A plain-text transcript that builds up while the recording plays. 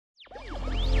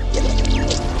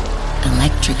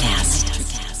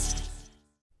NutraCast.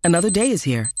 Another day is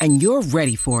here, and you're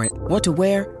ready for it. What to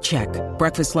wear? Check.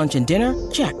 Breakfast, lunch, and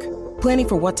dinner? Check. Planning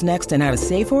for what's next and how to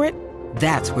save for it?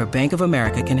 That's where Bank of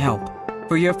America can help.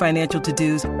 For your financial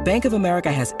to-dos, Bank of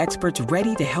America has experts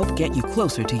ready to help get you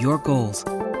closer to your goals.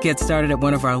 Get started at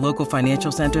one of our local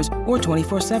financial centers or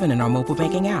 24/7 in our mobile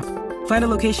banking app. Find a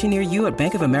location near you at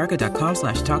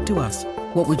bankofamerica.com/talktous.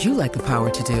 What would you like the power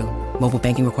to do? Mobile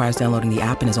banking requires downloading the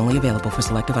app and is only available for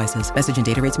select devices. Message and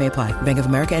data rates may apply. Bank of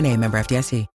America N.A., member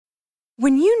FDIC.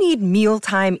 When you need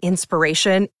mealtime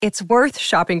inspiration, it's worth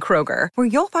shopping Kroger, where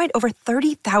you'll find over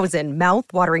 30,000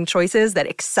 mouth-watering choices that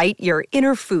excite your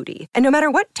inner foodie. And no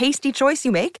matter what tasty choice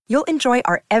you make, you'll enjoy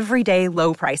our everyday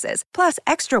low prices, plus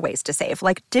extra ways to save,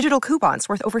 like digital coupons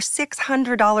worth over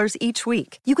 $600 each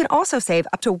week. You can also save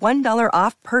up to $1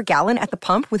 off per gallon at the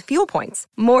pump with fuel points.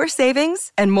 More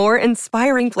savings and more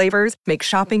inspiring flavors make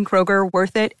shopping Kroger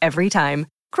worth it every time.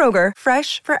 Kroger,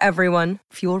 fresh for everyone.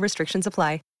 Fuel restrictions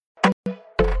apply.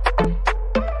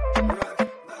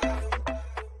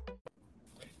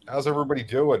 How's everybody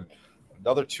doing?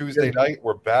 Another Tuesday night.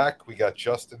 We're back. We got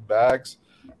Justin Baggs,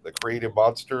 the Creative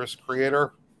Monsters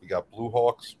creator. We got Blue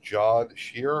Hawks, John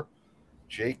Shear,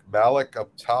 Jake Malik up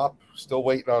top. Still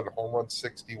waiting on home run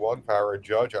 61, Power and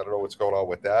Judge. I don't know what's going on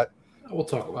with that. We'll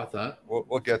talk about that.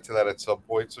 We'll get to that at some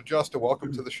point. So, Justin,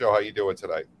 welcome to the show. How you doing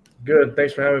tonight? Good.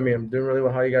 Thanks for having me. I'm doing really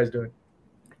well. How are you guys doing?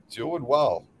 Doing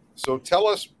well. So tell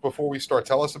us, before we start,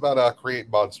 tell us about Create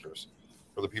Monsters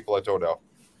for the people that don't know.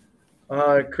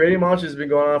 Creating Monsters has been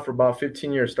going on for about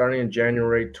 15 years, starting in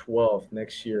January 12th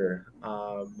next year.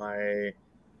 My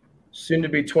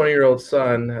soon-to-be 20-year-old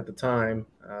son at the time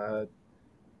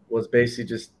was basically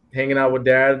just hanging out with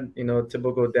dad,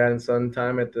 typical dad and son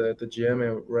time at the gym.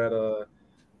 And we're at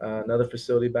another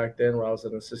facility back then where I was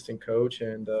an assistant coach.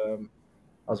 And I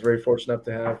was very fortunate enough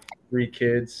to have 3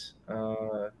 kids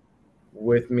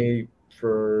with me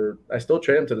I still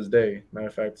train them to this day, matter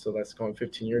of fact. So that's going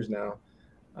 15 years now.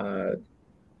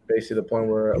 Basically the point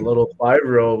where a little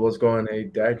 5-year-old was going, "Hey,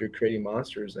 Dad, you're creating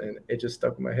monsters," and it just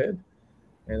stuck in my head.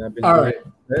 And I've been doing it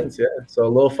since, yeah. So a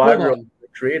little 5-year-old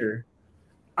creator.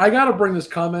 I got to bring this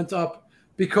comment up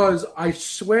because I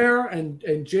swear, and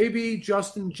JB,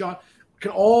 Justin, John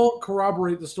can all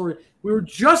corroborate the story. We were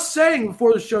just saying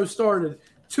before the show started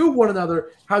to one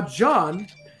another how John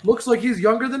looks like he's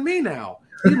younger than me now.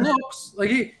 He looks like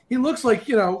he looks like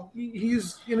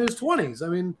he's in his 20s. I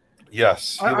mean.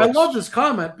 Yes. I love this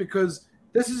comment because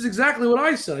this is exactly what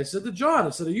I said. I said to John, I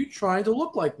said, "Are you trying to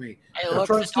look like me?" Hey, look,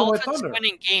 the Dolphins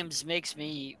winning games makes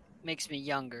me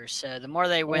younger. So the more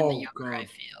they win, the younger I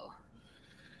feel.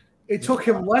 It took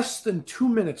him less than 2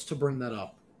 minutes to bring that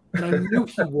up, and I knew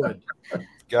he would.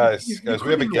 Guys, we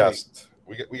have a guest.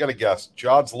 We got a guest.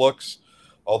 John's looks,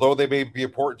 although they may be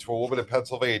important to a woman in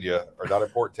Pennsylvania, are not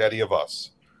important to any of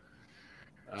us.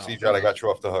 See, John, I got you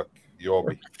off the hook. You owe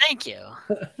me. Thank you.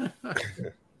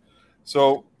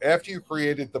 So after you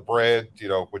created the brand,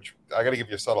 which I got to give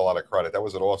your son a lot of credit. That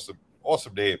was an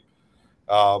awesome name.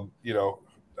 Who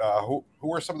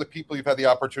are some of the people you've had the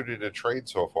opportunity to train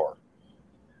so far?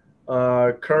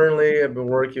 Currently, I've been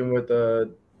working with a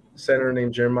center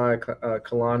named Jeremiah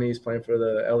Kalani. He's playing for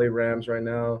the LA Rams right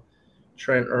now.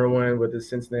 Trent Irwin with the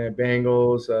Cincinnati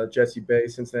Bengals. Jesse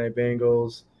Bates, Cincinnati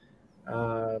Bengals.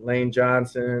 Lane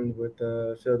Johnson with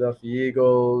the Philadelphia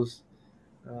Eagles.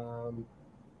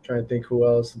 Trying to think who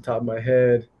else on top of my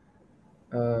head.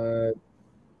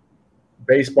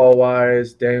 Baseball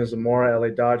wise, Daniel Zamora, LA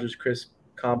Dodgers. Chris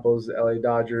Campos, LA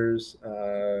Dodgers.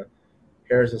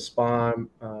 Harrison Spahn,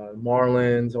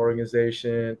 Marlins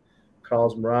organization.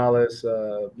 Carlos Morales,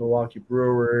 Milwaukee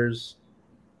Brewers.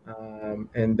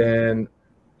 And then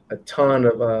a ton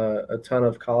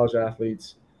of college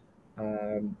athletes.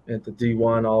 At the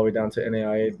D1 all the way down to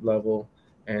NAIA level,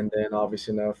 and then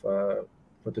obviously enough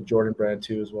with the Jordan brand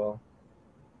too as well.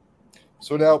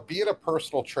 So now, being a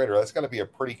personal trainer, that's got to be a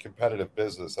pretty competitive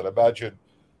business. And imagine,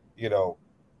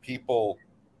 people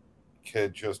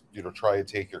could just, try and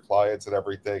take your clients and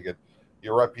everything, and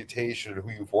your reputation and who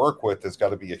you've worked with has got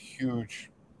to be a huge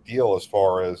deal as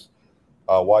far as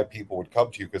why people would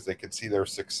come to you, because they can see their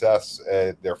success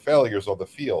and their failures on the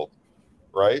field,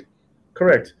 right?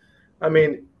 Correct. I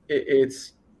mean,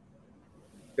 it's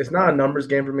not a numbers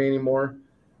game for me anymore.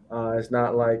 It's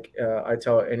not like I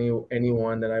tell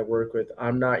anyone that I work with,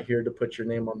 I'm not here to put your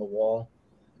name on the wall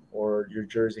or your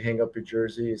jersey, hang up your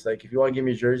jersey. It's like, if you want to give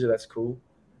me a jersey, that's cool.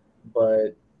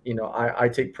 But, I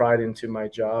take pride into my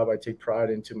job. I take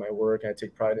pride into my work. I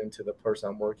take pride into the person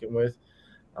I'm working with.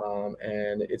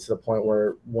 And it's the point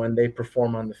where when they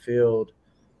perform on the field,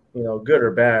 good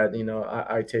or bad,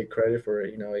 I take credit for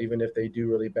it. Even if they do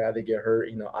really bad, they get hurt,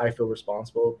 I feel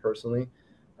responsible personally.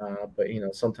 But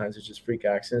sometimes it's just freak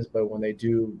accidents. But when they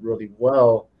do really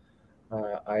well,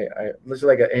 I listen,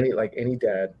 like any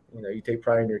dad, you take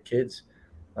pride in your kids.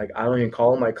 Like, I don't even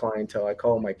call them my clientele, I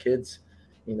call them my kids.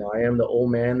 I am the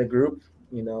old man in the group,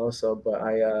 so, but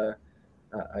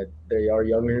they are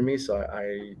younger than me, so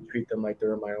I treat them like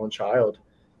they're my own child,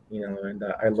 and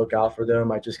I look out for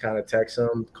them. I just kind of text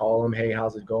them, call them, hey,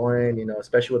 how's it going?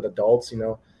 Especially with adults,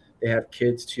 they have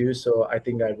kids too, so I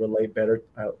think I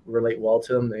relate well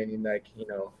to them. And like,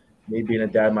 me being a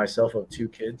dad myself of two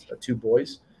kids, two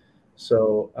boys,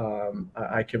 so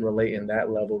I can relate in that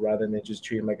level rather than just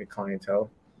treat them like a clientele,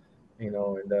 and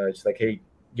it's like, hey,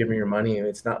 give me your money, and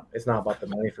it's not about the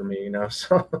money for me,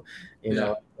 so you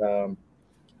Yeah. know.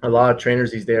 A lot of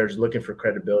trainers these days are just looking for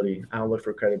credibility. I don't look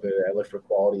for credibility. I look for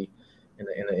quality in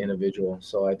the individual.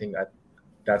 So I think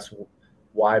that's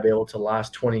why I've been able to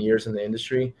last 20 years in the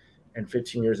industry and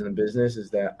 15 years in the business, is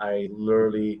that I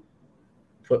literally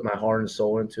put my heart and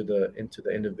soul into the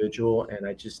individual, and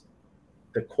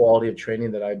the quality of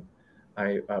training that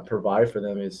I provide for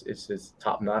them is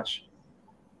top notch.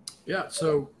 Yeah.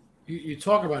 So you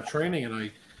talk about training,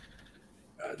 and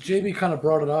JB kind of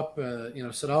brought it up,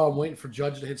 said, oh, I'm waiting for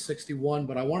Judge to hit 61.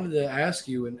 But I wanted to ask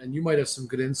you, and you might have some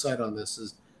good insight on this,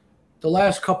 is the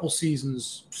last couple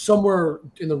seasons, somewhere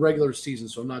in the regular season,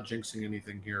 so I'm not jinxing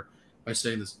anything here by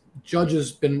saying this, Judge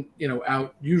has been,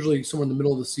 out, usually somewhere in the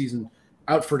middle of the season,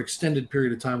 out for an extended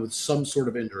period of time with some sort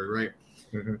of injury, right?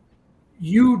 Mm-hmm.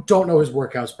 You don't know his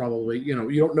workouts probably. You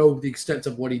don't know the extent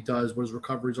of what he does, what his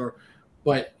recoveries are.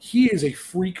 But he is a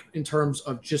freak in terms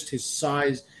of just his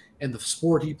size and the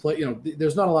sport he plays.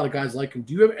 There's not a lot of guys like him.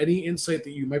 Do you have any insight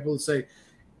that you might be able to say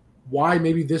why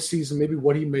maybe this season, maybe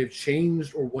what he may have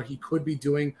changed or what he could be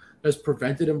doing has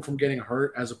prevented him from getting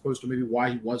hurt, as opposed to maybe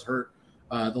why he was hurt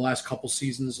the last couple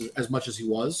seasons as much as he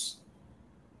was?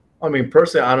 I mean,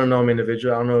 personally, I don't know him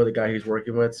individually. I don't know the guy he's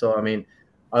working with. So, I mean,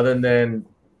 other than,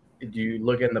 do you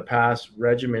look in the past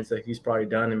regiments that he's probably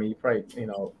done? I mean, he probably,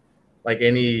 like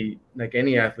any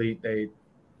athlete,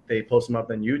 they post them up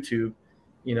on YouTube.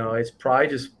 It's probably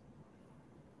just,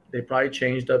 they probably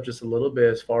changed up just a little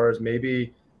bit as far as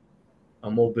maybe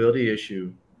a mobility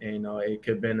issue. And, it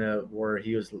could have been where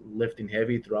he was lifting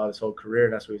heavy throughout his whole career.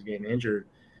 That's why he's getting injured.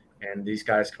 And these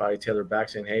guys probably tailor back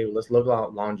saying, hey, let's look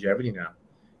at longevity now.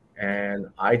 And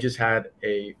I just had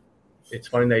it's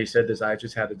funny that you said this. I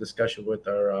just had a discussion with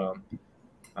our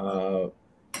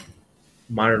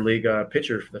minor league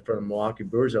pitcher for the Milwaukee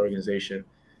Brewers organization.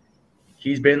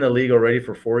 He's been in the league already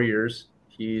for 4 years.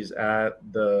 He's at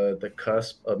the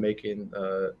cusp of making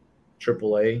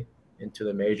AAA into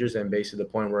the majors, and basically the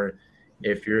point where,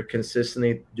 if you're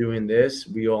consistently doing this,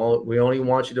 we only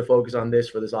want you to focus on this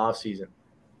for this off season.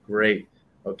 Great.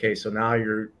 Okay, so now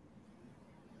you're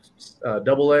AA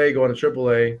going to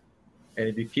AAA, and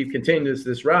if you keep continuing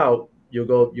this route,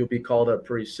 you'll be called up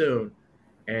pretty soon.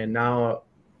 And now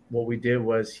what we did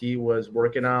was, he was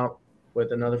working out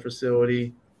with another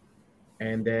facility,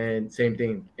 and then same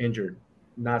thing, injured.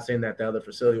 Not saying that the other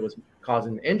facility was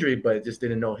causing the injury, but it just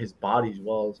didn't know his body as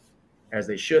well as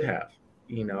they should have,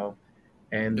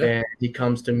 And then he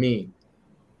comes to me.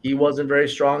 He wasn't very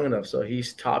strong enough, so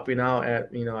he's topping out at,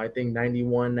 I think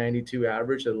 91, 92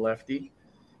 average at lefty,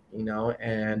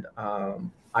 and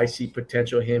I see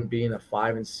potential him being a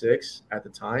 5 and 6 at the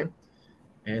time.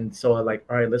 And so I'm like,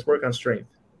 all right, let's work on strength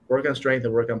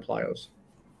and work on plyos.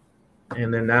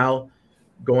 And then now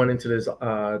going into this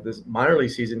minor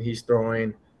league season, he's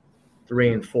throwing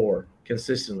 3 and 4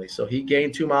 consistently. So he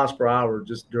gained 2 miles per hour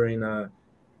just during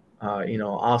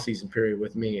off season period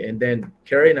with me, and then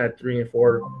carrying that 3 and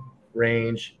 4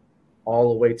 range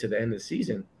all the way to the end of the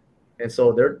season. And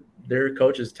so their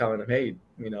coach is telling him, hey,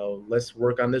 let's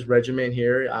work on this regimen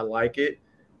here. I like it,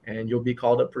 and you'll be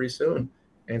called up pretty soon.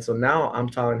 And so now I'm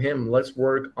telling him, let's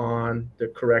work on the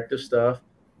corrective stuff,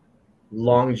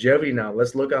 longevity. Now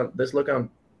let's look on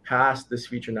past this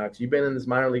future now, because you've been in this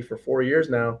minor league for 4 years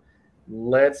now.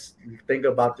 Let's think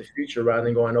about the future rather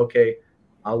than going, okay,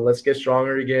 let's get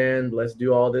stronger again. Let's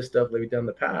do all this stuff that we've done in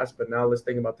the past, but now let's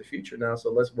think about the future now.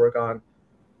 So let's work on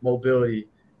mobility,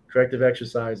 corrective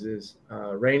exercises,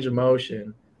 range of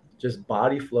motion, just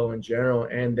body flow in general.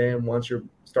 And then once you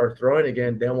start throwing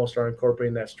again, then we'll start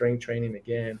incorporating that strength training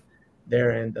again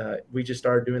there. And we just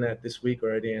started doing that this week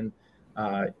already. And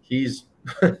his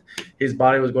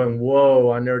body was going,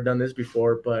 whoa, I've never done this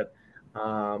before. But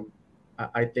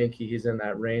I think he's in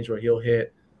that range where he'll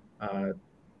hit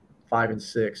 5 and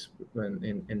 6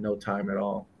 in no time at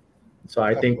all. So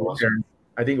I think with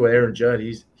Aaron Judd,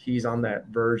 he's on that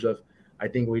verge of, I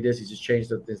think what he did is he just changed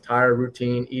the entire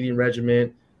routine, eating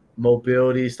regimen,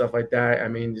 mobility, stuff like that. I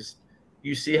mean, just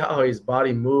you see how his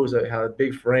body moves, how a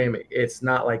big frame. It's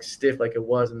not like stiff like it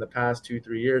was in the past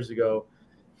 2-3 years ago.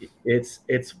 It's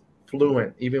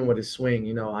fluent, even with his swing.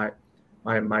 You know,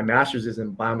 my master's is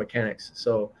in biomechanics,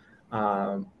 so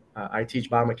I teach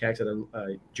biomechanics at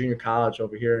a junior college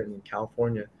over here in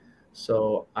California.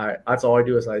 So that's all I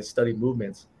do is I study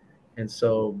movements. And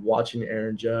so watching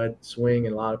Aaron Judd swing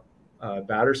and a lot of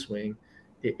batters swing,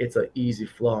 it's an easy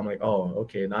flow. I'm like, oh,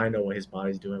 okay, now I know what his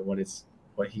body's doing, what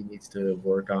he needs to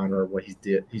work on, or what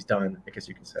he's done, I guess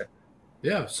you can say.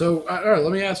 Yeah. So all right,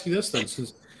 let me ask you this then,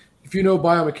 since if you know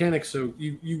biomechanics, so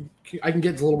I can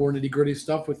get into a little more nitty gritty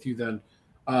stuff with you then.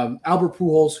 Albert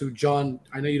Pujols, who John,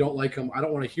 I know you don't like him. I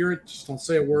don't want to hear it. Just don't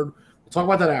say a word. We'll talk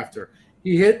about that after.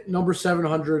 He hit number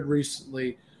 700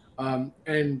 recently,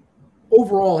 and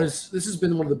overall, this has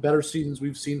been one of the better seasons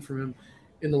we've seen from him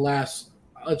in the last,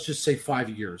 let's just say, 5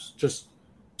 years. Just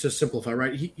to simplify,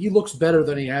 right? He looks better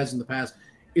than he has in the past.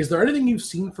 Is there anything you've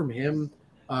seen from him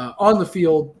on the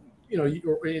field, you know,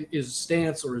 or in his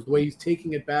stance or the way he's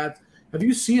taking at bats? Have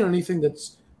you seen anything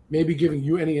that's maybe giving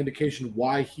you any indication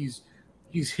why he's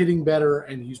hitting better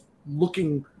and he's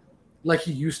looking like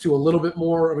he used to a little bit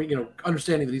more? I mean, you know,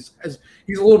 understanding that he's a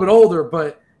little bit older,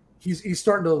 but he's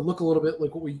starting to look a little bit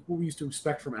like what we used to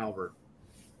expect from Albert.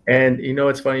 And you know,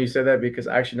 it's funny you said that because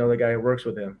I actually know the guy who works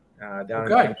with him down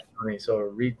in Orange County. So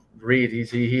Reed,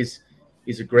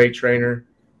 he's a great trainer.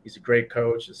 He's a great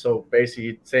coach. So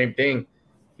basically, same thing.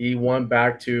 He went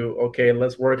back to, okay,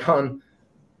 let's work on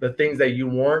the things that you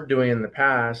weren't doing in the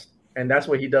past. And that's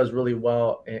what he does really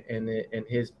well in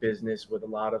his business with a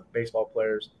lot of baseball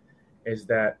players, is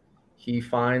that he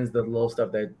finds the little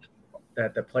stuff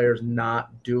that the player's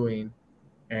not doing,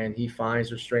 and he finds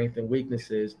their strengths and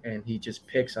weaknesses, and he just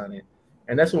picks on it.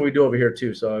 And that's what we do over here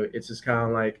too. So it's just kind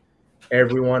of like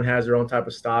everyone has their own type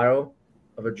of style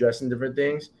of addressing different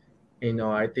things. You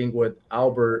know, I think with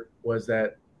Albert was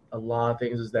that a lot of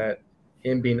things is that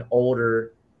him being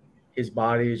older, his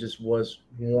body just was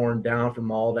worn down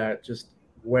from all that just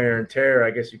wear and tear,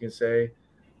 I guess you can say,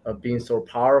 of being so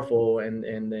powerful and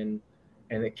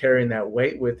carrying that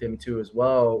weight with him too as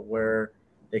well, where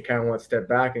they kind of want to step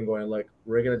back and going like,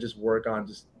 we're going to just work on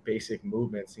just basic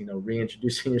movements, you know,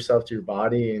 reintroducing yourself to your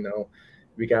body. You know,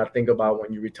 we got to think about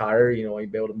when you retire, you know,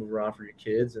 you'll be able to move around for your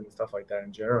kids and stuff like that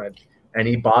in general. And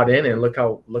he bought in, and look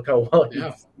how well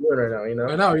he's doing right now. You know,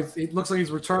 I know it looks like he's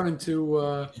returning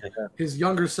to his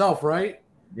younger self, right?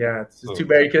 Yeah, it's just too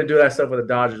bad he couldn't do that stuff with the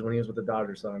Dodgers when he was with the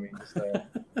Dodgers. So I mean, just,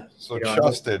 so you know,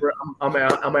 Justin, I'm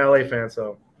an LA fan,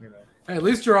 so you know. Hey, at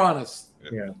least you're honest.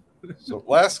 Yeah. So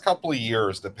last couple of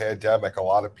years, the pandemic, a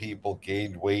lot of people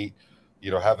gained weight,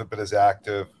 you know, haven't been as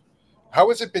active. How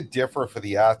has it been different for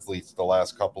the athletes the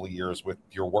last couple of years with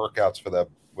your workouts for them,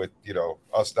 with, you know,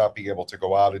 us not being able to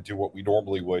go out and do what we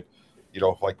normally would, you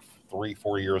know, like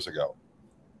 3-4 years ago?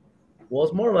 Well,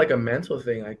 it's more like a mental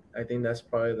thing. I think that's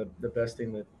probably the best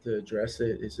thing to address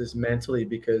it is just mentally,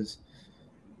 because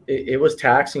it was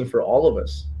taxing for all of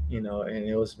us, you know, and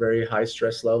it was very high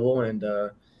stress level and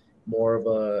more of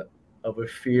a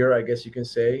fear, I guess you can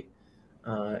say,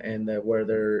 and that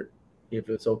whether if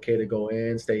it's okay to go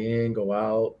in, stay in, go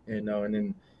out, you know, and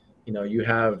then, you know, you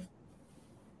have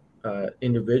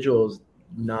individuals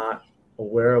not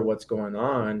aware of what's going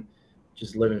on,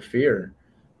 just live in fear.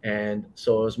 And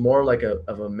so it was more like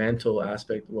of a mental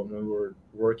aspect when we were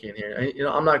working here. And, you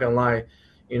know, I'm not going to lie,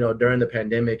 you know, during the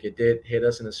pandemic, it did hit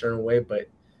us in a certain way, but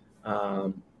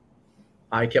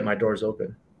I kept my doors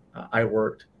open. I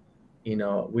worked. You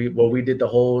know, we did the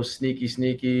whole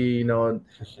sneaky, you know,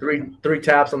 three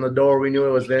taps on the door. We knew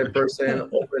it was their person.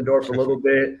 Open the door for a little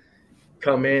bit,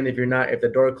 come in. If the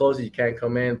door closes, you can't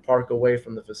come in. Park away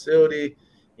from the facility.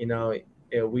 You know,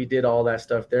 we did all that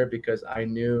stuff there because I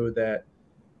knew that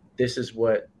this is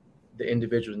what the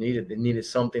individuals needed. They needed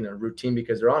something, a routine,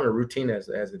 because they're on a routine as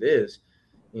it is,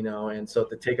 you know. And so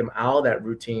to take them out of that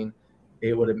routine,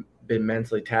 it would have been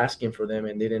mentally tasking for them,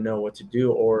 and they didn't know what to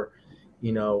do. Or,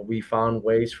 you know, we found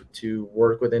ways to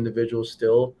work with individuals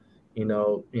still, you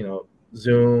know,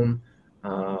 Zoom,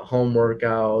 home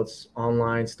workouts,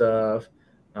 online stuff,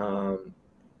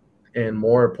 and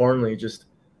more importantly, just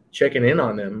checking in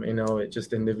on them, you know,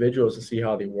 just individuals to see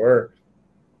how they were.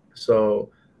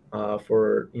 So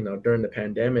for, you know, during the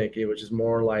pandemic, it was just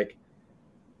more like,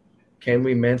 can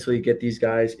we mentally get these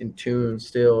guys in tune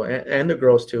still, and the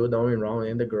girls too, don't get me wrong,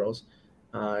 and the girls,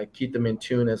 keep them in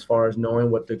tune as far as knowing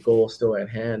what the goal is still at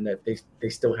hand, that they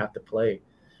still have to play,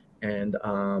 and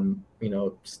you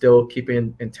know, still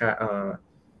keeping in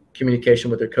communication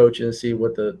with their coaches, see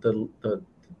what the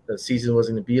season was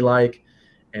going to be like,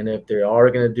 and if they are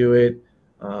going to do it,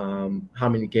 how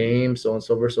many games, so on and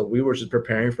so forth. So we were just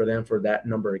preparing for them for that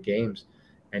number of games.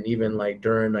 And even like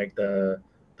during like the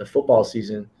football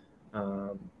season,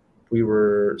 we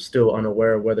were still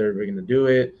unaware of whether we're going to do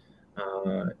it,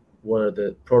 what are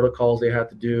the protocols they have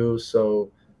to do.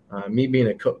 So me being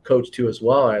a coach too as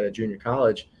well at a junior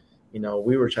college,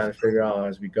 we were trying to figure out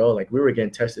as we go. Like we were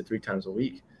getting tested 3 times a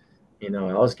week. I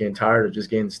was getting tired of just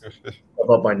getting stuff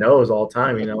up my nose all the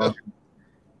time,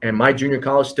 And my junior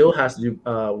college still has to do.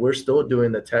 We're still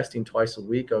doing the testing twice a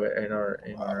week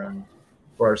for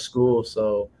our school.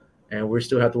 So, and we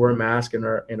still have to wear a mask in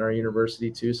our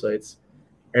university too. So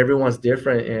everyone's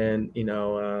different, and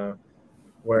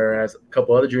whereas a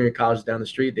couple other junior colleges down the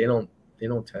street, they don't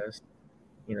test.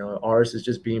 Ours is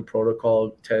just being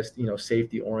protocol test.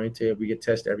 Safety oriented. We get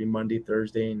tested every Monday,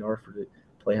 Thursday in order to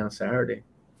play on Saturday.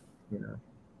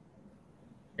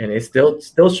 And it's still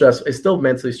stressful. It's still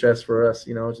mentally stressed for us,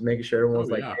 just making sure everyone's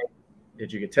hey,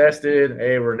 did you get tested?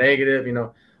 Hey, we're negative,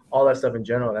 all that stuff in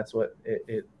general. That's what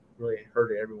it really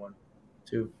hurted everyone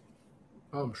too.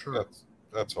 Oh, I'm sure.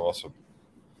 That's awesome.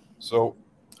 So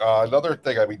another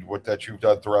thing, that you've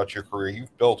done throughout your career,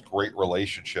 you've built great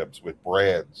relationships with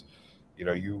brands.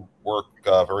 You work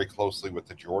very closely with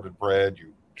the Jordan brand.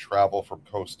 You travel from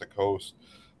coast to coast.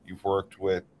 You've worked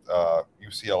with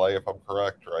UCLA, if I'm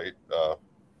correct, right?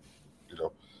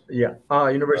 Yeah.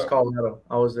 University of Colorado.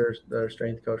 I was their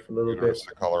strength coach for a little bit.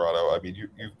 University of Colorado.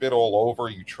 You've been all over.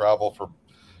 You travel from,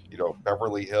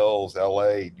 Beverly Hills,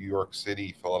 LA, New York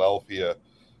City, Philadelphia.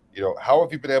 How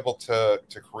have you been able to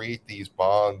create these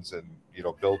bonds and,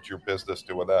 build your business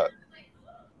doing that?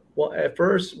 Well, at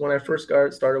first, when I first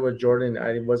started with Jordan,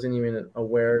 I wasn't even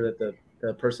aware that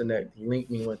the person that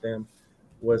linked me with them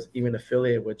was even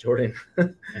affiliated with Jordan.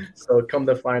 So come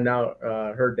to find out,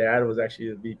 her dad was actually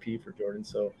the VP for Jordan.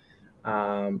 So,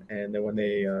 and then when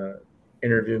they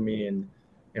interviewed me and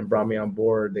brought me on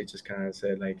board, they just kind of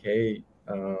said like, hey,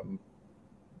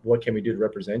 what can we do to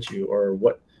represent you, or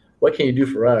what can you do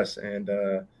for us? And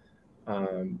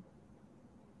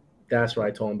that's when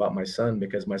I told him about my son,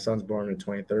 because my son's born on the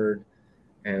 23rd,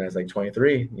 and I was like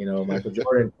 23, Michael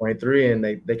Jordan, 23, and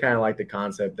they kind of like the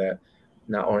concept that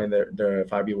not only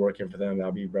if I be working for them,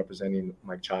 I'll be representing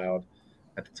my child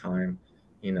at the time,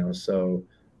 So,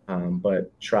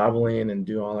 but traveling and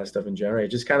doing all that stuff in general, it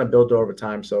just kind of built over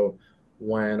time. So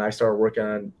when I started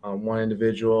working on one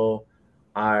individual,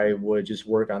 I would just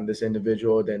work on this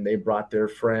individual. Then they brought their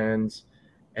friends,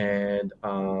 and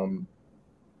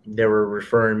they were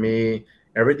referring me.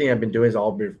 Everything I've been doing is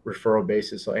all referral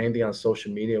basis. So anything on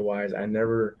social media wise, I'm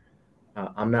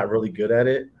not really good at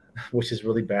it, which is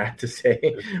really bad to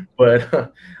say,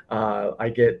 but I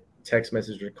get text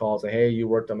messages or calls like, hey, you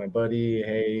worked on my buddy.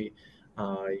 Hey,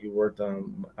 you worked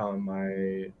on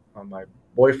my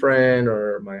boyfriend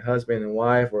or my husband and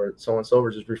wife or so and so,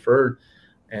 just referred.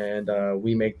 And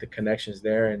we make the connections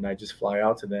there, and I just fly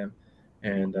out to them.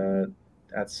 And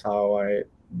that's how I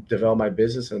develop my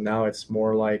business. And now it's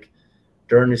more like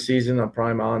during the season, I'm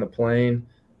probably on a plane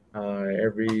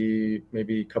every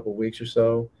maybe couple of weeks or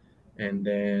so. And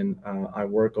then I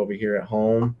work over here at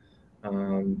home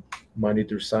Monday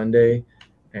through Sunday.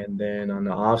 And then on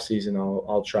the off season,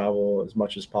 I'll travel as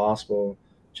much as possible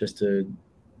just to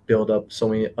build up so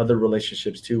many other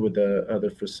relationships too with the other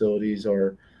facilities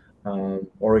or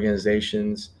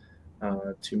organizations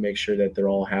to make sure that they're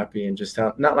all happy, and just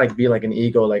not like be like an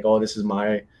ego, like, oh, this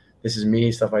is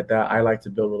me, stuff like that. I like to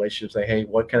build relationships like, hey,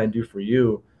 what can I do for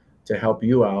you to help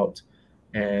you out?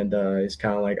 And it's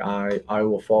kind of like I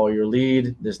will follow your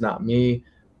lead. This is not me,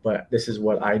 but this is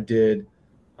what I did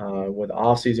with the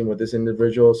off season with this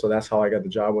individual. So that's how I got the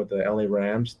job with the LA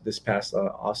Rams this past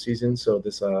off season. So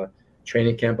this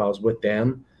training camp, I was with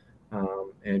them,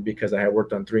 and because I had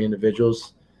worked on 3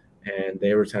 individuals, and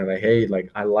they were kind of like, hey,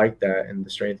 like I like that. And the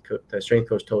strength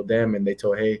coach told them, and they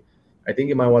told, hey, I think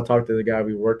you might want to talk to the guy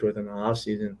we worked with in the off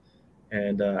season.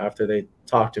 And after they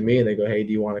talked to me, they go, hey,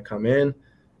 do you want to come in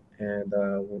and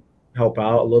help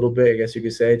out a little bit, I guess you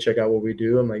could say, check out what we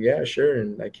do? I'm like, yeah, sure.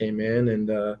 And I came in,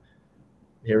 and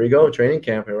here we go, training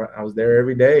camp. I was there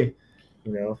every day,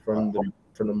 from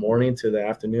the morning to the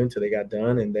afternoon till they got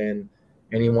done. And then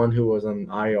anyone who was on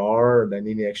IR or that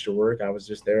needed extra work, I was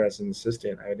just there as an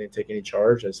assistant. I didn't take any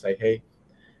charge. I was like, hey,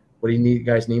 what do you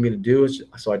guys need me to do?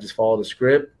 So I just followed the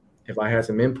script. If I had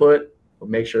some input, I'll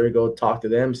make sure to go talk to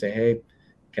them, say, hey,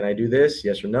 can I do this?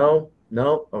 Yes or no?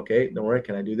 No. Okay, don't worry.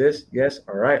 Can I do this? Yes.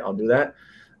 All right, I'll do that.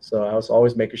 So I was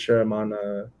always making sure I'm on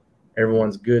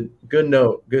everyone's good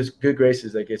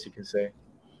graces, I guess you can say.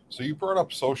 So you brought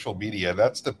up social media.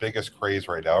 That's the biggest craze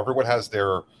right now. Everyone has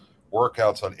their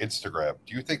workouts on Instagram.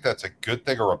 Do you think that's a good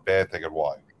thing or a bad thing, and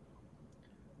why?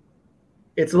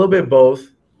 It's a little bit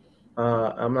both.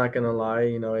 I'm not gonna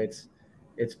lie.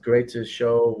 It's great to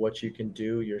show what you can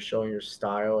do. You're showing your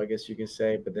style, I guess you can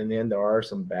say. But then there are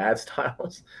some bad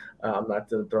styles. I'm not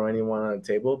to throw anyone on the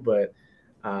table, but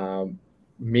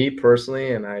me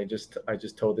personally, and I just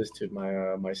told this to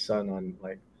my son on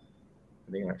I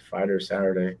think Friday or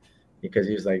Saturday, because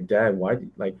he was like, "Dad, why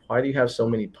do you have so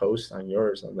many posts on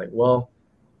yours?" I'm like, "Well,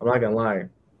 I'm not gonna lie.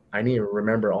 I need to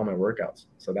remember all my workouts.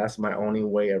 So that's my only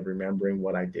way of remembering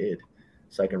what I did,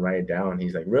 so I can write it down."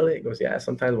 He's like, "Really?" He goes, "Yeah,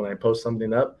 sometimes when I post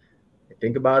something up, I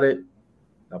think about it,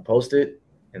 I'll post it,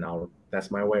 and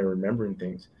that's my way of remembering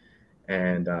things."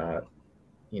 And,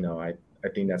 I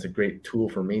think that's a great tool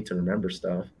for me to remember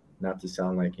stuff, not to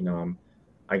sound like,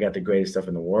 I got the greatest stuff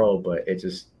in the world, but it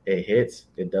hits,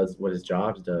 it does what his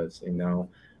job does,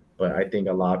 But I think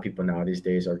a lot of people now these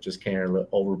days are just carrying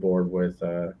overboard with,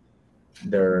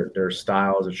 their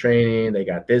styles of training. They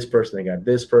got this person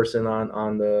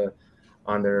on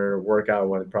their workout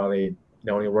when probably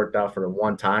they only worked out for the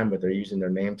one time, but they're using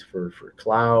their name for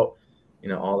clout,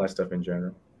 all that stuff in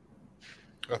general.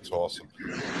 That's awesome.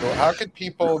 So how can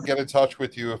people get in touch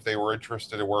with you if they were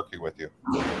interested in working with you?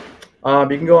 You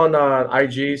can go on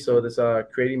IG. So there's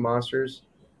Creating Monsters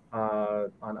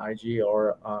on IG,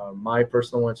 or my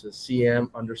personal one is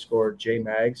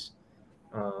CM_JMags.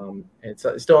 It's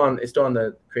still on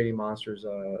the Creating Monsters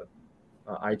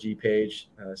IG page.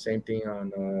 Same thing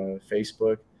on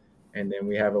Facebook, and then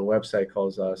we have a website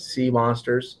called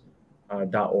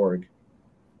cmonsters.org.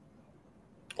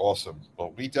 Awesome.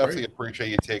 Well, we definitely appreciate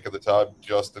you taking the time,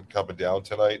 Justin, coming down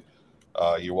tonight.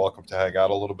 You're welcome to hang out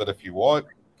a little bit if you want.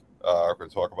 We're going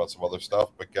to talk about some other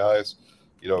stuff, but guys,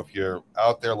 if you're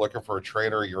out there looking for a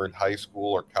trainer, you're in high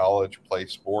school or college, play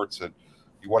sports, and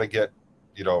you want to get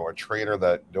a trainer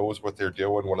that knows what they're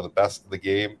doing, one of the best in the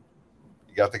game,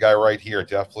 you got the guy right here.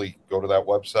 Definitely go to that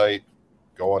website,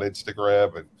 go on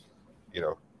Instagram, and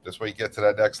this way you get to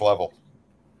that next level.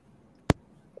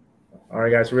 All right,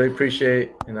 guys, really appreciate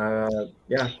it. And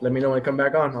let me know when I come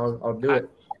back on. I'll do it.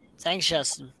 Thanks,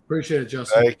 Justin. Appreciate it,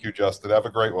 Justin. Thank you, Justin. Have a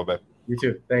great one, man. You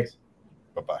too. Thanks.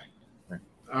 Bye-bye.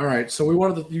 All right, so we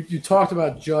wanted to, you talked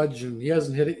about Judge, and he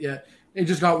hasn't hit it yet. He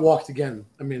just got walked again.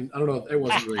 I mean, I don't know. It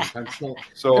wasn't really intentional.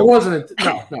 So it wasn't.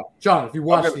 No, John. If you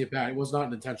watched the at-bat, it was not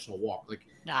an intentional walk. It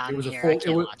was a full.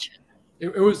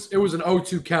 It was an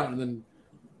 0-2 count, and then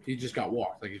he just got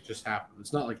walked. It just happened.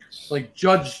 It's not like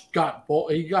Judge got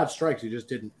he got strikes. He just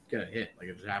didn't get a hit.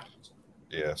 It just happens.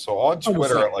 Yeah. So on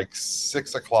Twitter at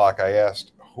 6 o'clock, I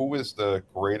asked who is the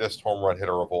greatest home run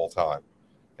hitter of all time,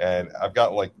 and I've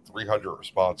got 300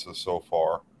 responses so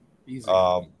far. Easy.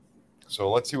 So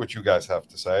let's see what you guys have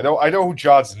to say. I know who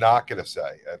John's not going to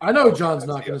say. I know John's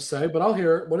not going to say, but I'll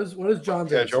hear it. What is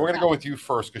John's answer? Joe, we're going to go with you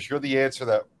first because you're the answer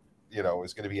that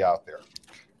is going to be out there.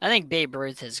 I think Babe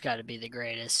Ruth has got to be the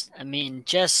greatest. I mean,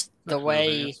 just the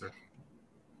way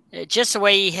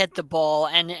he hit the ball,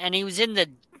 and he was in the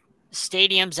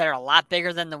stadiums that are a lot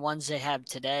bigger than the ones they have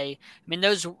today. I mean,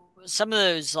 some of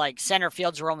those center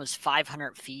fields were almost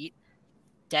 500 feet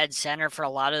dead center for a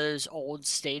lot of those old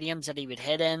stadiums that he would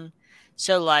hit in.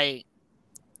 So, I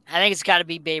think it's got to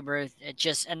be Babe Ruth.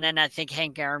 And then I think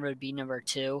Hank Aaron would be number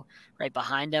 2 right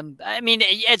behind him. I mean,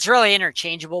 it's really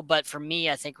interchangeable, but for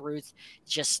me, I think Ruth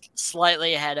is just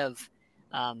slightly ahead of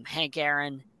Hank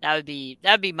Aaron. That would be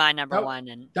my number 1.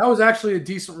 And that was actually a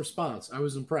decent response. I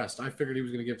was impressed. I figured he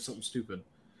was going to give something stupid.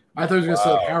 I thought he was going to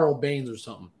say Harold Baines or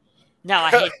something. No,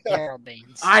 I hate Harold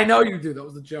Baines. I know you do. That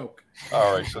was a joke.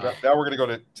 All right, so now we're going to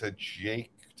go to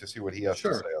Jake to see what he has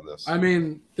to say on this. I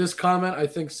mean, this comment, I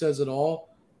think, says it all.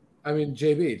 I mean,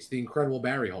 JB, it's the incredible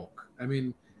Barry Hulk. I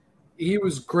mean, he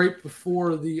was great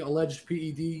before the alleged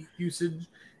PED usage,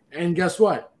 and guess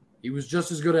what? He was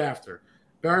just as good after.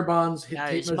 Barry Bonds hit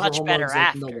tape measure home runs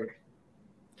like nobody.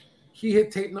 He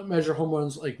hit tape measure home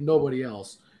runs like nobody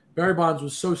else. Barry Bonds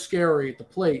was so scary at the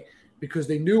plate because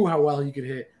they knew how well he could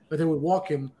hit, but they would walk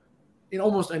him in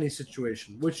almost any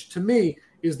situation, which to me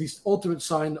is the ultimate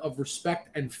sign of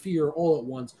respect and fear all at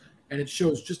once. And it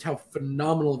shows just how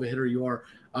phenomenal of a hitter you are.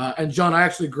 And John, I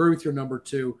actually agree with your number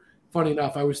 2. Funny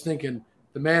enough, I was thinking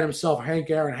the man himself, Hank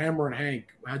Aaron, Hammer and Hank,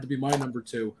 had to be my number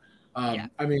 2.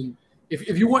 I mean,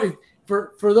 if you want,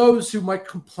 for those who might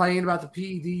complain about the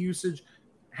PED usage,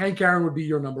 Hank Aaron would be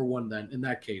your number 1 then in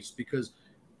that case, because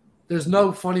there's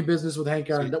no funny business with Hank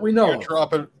Aaron that we know.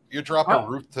 You're dropping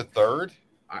Ruth to 3rd?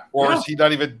 Or is he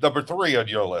not even number 3 on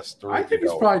your list? I think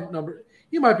he's probably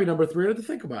he might be number 3. I had to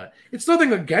think about it. It's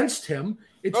nothing against him.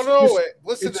 It's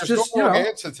listen, there's just, no wrong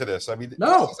answer to this. I mean,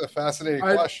 no, this is a fascinating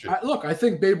question. Look, I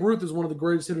think Babe Ruth is one of the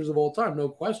greatest hitters of all time, no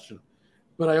question.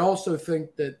 But I also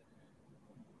think that,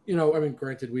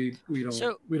 granted, we don't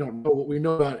know what we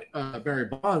know about Barry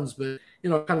Bonds, but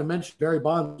kind of mentioned Barry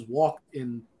Bonds walked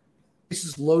in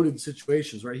bases loaded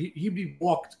situations, right? He'd be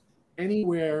walked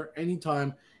anywhere,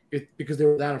 anytime, because they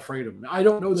were that afraid of him. Now, I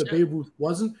don't know that Babe Ruth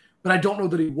wasn't, but I don't know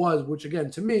that he was. Which again,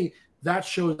 to me, that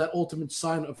shows that ultimate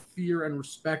sign of fear and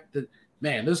respect. That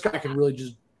man, this guy can really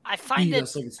just beat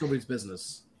us like it's nobody's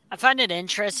business. I find it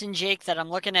interesting, Jake, that I'm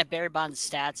looking at Barry Bonds'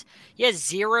 stats. He has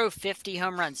 0 50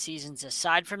 home run seasons.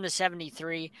 Aside from the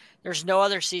 73, there's no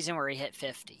other season where he hit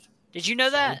 50. Did you know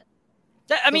that?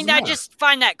 I just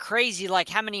find that crazy, like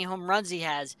how many home runs he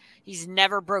has. He's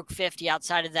never broke 50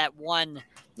 outside of that one.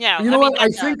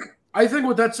 I think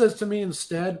what that says to me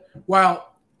instead,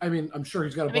 I'm sure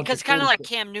he's got a bunch because of kind of like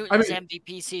Cam Newton's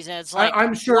MVP season. It's like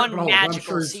I'm sure, one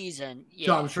magical season.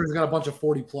 Yeah. I'm sure he's got a bunch of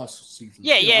 40-plus seasons.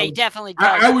 Yeah, he definitely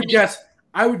does.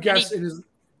 I would guess in his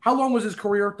 – how long was his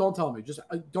career? Don't tell me. Just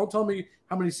don't tell me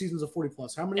how many seasons of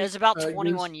 40-plus. How many? It was about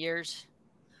 21 years.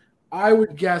 I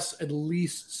would guess at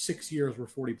least 6 years were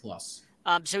 40-plus.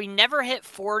 So he never hit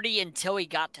 40 until he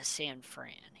got to San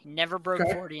Fran. He never broke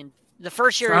 40. And the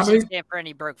first year he was in San Fran,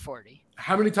 he broke 40.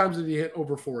 How many times did he hit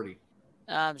over 40?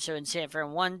 So in San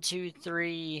Fran, 1, 2,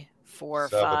 3, 4,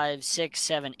 5, 6,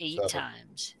 7, 8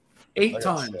 times. 8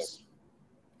 times.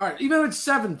 All right, even if it's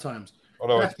 7 times. Oh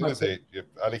no, it was 8.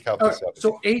 I didn't count the 7.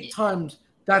 So 8 times.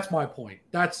 That's my point.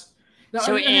 And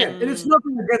it's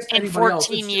nothing against anybody else.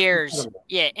 14 years.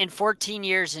 Yeah, in 14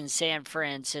 years in San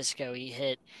Francisco, he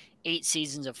hit 8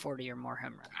 seasons of 40 or more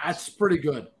home runs. That's pretty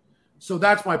good. So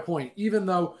that's my point. Even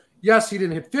though, yes, he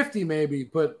didn't hit 50 maybe,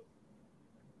 but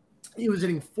he was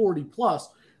hitting 40-plus.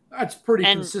 That's pretty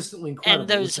consistently incredible. And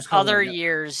those other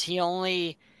years,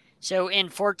 so in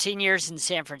 14 years in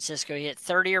San Francisco, he hit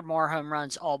 30 or more home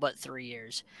runs all but 3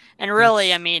 years. And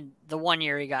really, the 1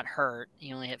 year he got hurt,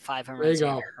 he only hit 5 home runs. He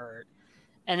got hurt.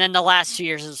 And then the last 2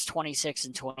 years, it was 26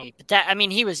 and 28. But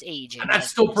he was aging. And that's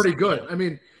still pretty good.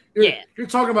 You're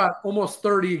talking about almost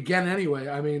 30 again anyway. He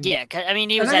was at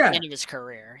the end of his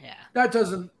career. Yeah.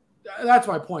 That's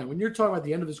my point. When you're talking about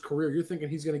the end of his career, you're thinking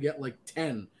he's going to get like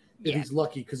 10 if he's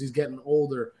lucky because he's getting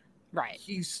older. Right.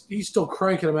 He's still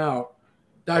cranking them out.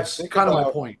 That's kind of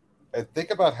my point. And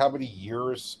think about how many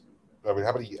years, how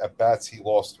many at-bats he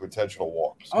lost to intentional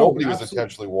walks. Nobody was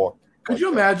intentionally walked. Could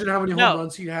you imagine how many home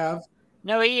runs he'd have?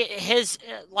 No, his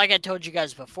like I told you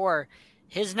guys before,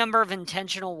 his number of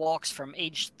intentional walks from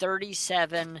age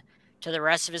 37 to the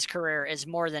rest of his career is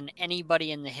more than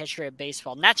anybody in the history of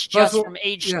baseball. And that's just from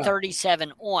age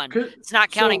 37 on. It's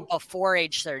not counting before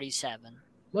age 37.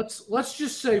 Let's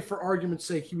just say, for argument's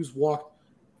sake, he was walked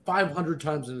 500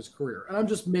 times in his career. And I'm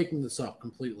just making this up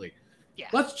completely. Yeah.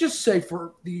 Let's just say,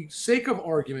 for the sake of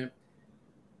argument,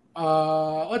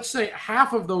 let's say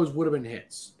half of those would have been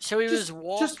hits. So he was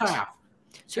walked. Just half.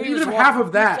 So even if half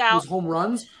of that was home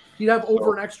runs, he'd have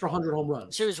over an extra 100 home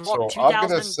runs. So he was walked I'm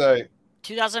going to say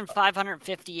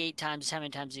 2,558 times. How many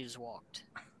times he was walked?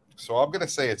 So I'm going to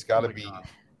say it's got to be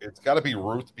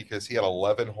Ruth, because he had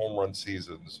 11 home run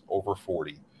seasons over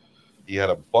 40. He had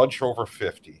a bunch over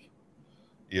 50.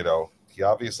 He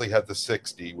obviously had the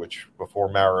 60, which before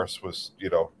Maris was,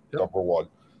 number 1.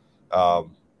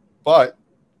 But,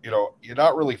 you're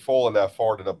not really falling that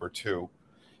far to number 2.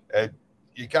 And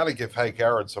you got to give Hank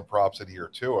Aaron some props in here,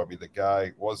 too. The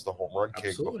guy was the home run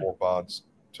king before Bonds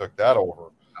took that over.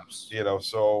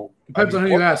 So depends on who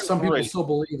you ask. Some people still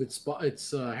believe it's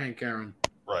Hank Aaron.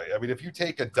 Right. If you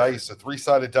take a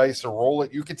 3-sided dice, and roll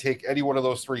it, you can take any one of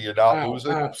those 3. You're not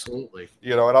losing. Absolutely.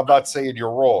 And I'm not saying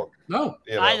you're wrong. No.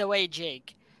 By the way,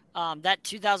 Jake, that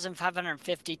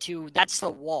 2,552, that's the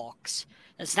walks.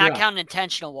 It's not counting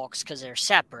intentional walks because they're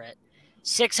separate.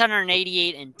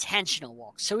 688 intentional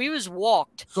walks. So he was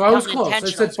walked. So I was close. I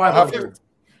said 500.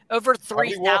 Over 3,000. How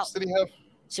many walks did he have?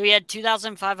 So he had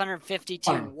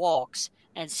 2,552 walks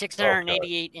and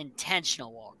 688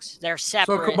 intentional walks. They're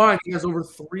separate. So combined, he has over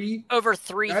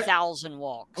 3,000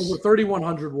 walks. Over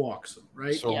 3,100 walks,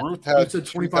 right? So Ruth had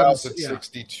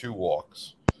 2,062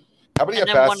 walks. How many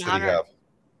at-bats did he have?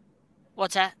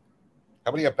 What's that?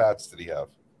 How many at-bats did he have?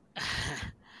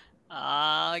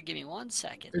 Give me 1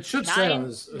 second. It should say on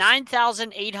his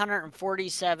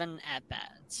 9,847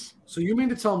 at-bats. So you mean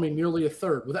to tell me nearly a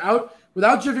third without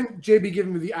JB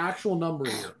giving me the actual number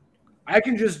here? I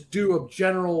can just do a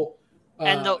general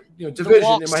division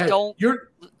in my head.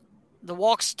 The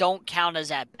walks don't count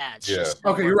as at-bats. Yeah.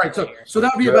 Okay, you're right. So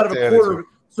that'd be about a quarter.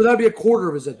 So that'd be a quarter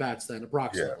of his at-bats then,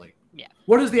 approximately. Yeah.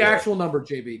 What is the actual number,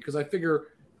 JB? Because I figure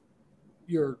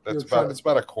it's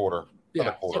about a quarter. Yeah.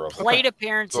 About a quarter The plate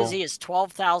appearances, he is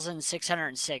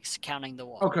 12,606, counting the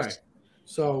walks. Okay.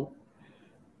 So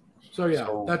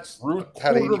that's Ruth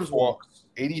had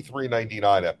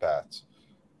 83.99 at bats.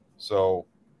 So,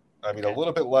 I mean, a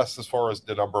little bit less as far as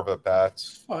the number of at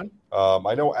bats. Fine.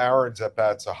 I know Aaron's at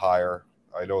bats are higher.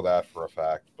 I know that for a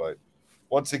fact. But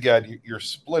once again, you're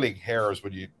splitting hairs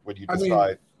when you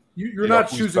decide. You're not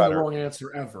choosing the wrong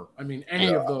answer ever. I mean,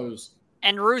 any of those.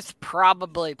 And Ruth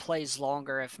probably plays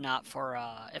longer, if not for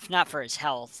his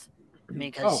health,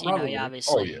 because he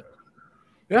obviously.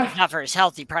 Yeah. If not for his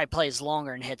health, he probably plays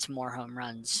longer and hits more home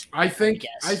runs. I think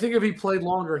if he played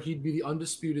longer, he'd be the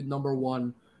undisputed number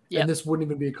one, and this wouldn't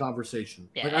even be a conversation.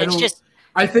 Yeah,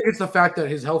 I think it's the fact that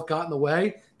his health got in the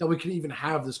way that we can even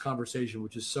have this conversation,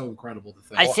 which is so incredible to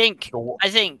think.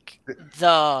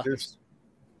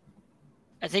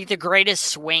 I think the greatest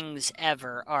swings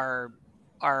ever are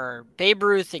Babe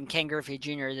Ruth and Ken Griffey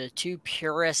Jr., the two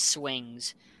purest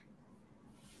swings.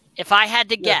 If I had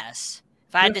to guess,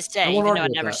 if I had to say, even though I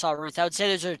never saw Ruth, I would say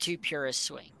those are the two purest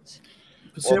swings.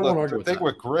 The thing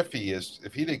with Griffey is,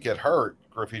 if he didn't get hurt,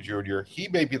 Griffey Jr., he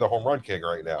may be the home run king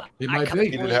right now. I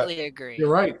completely agree. You're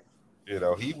right.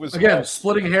 He was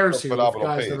splitting hairs here with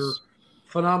guys that are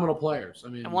phenomenal players. I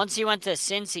mean, and once he went to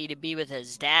Cincy to be with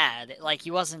his dad, like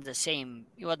he wasn't the same.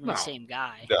 He wasn't the same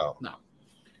guy. No.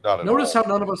 Not at Notice all. How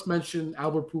none of us mentioned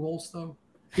Albert Pujols, though.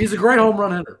 He's a great home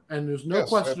run hitter, and there's no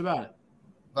question about it.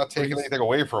 Not taking anything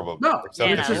away from him. No,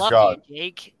 except I love you,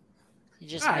 Jake. You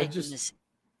just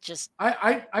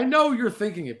I know you're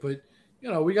thinking it, but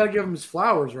we got to give him his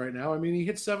flowers right now. I mean, he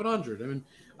hit 700. I mean,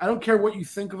 I don't care what you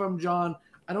think of him, John.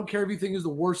 I don't care if you think he's the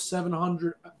worst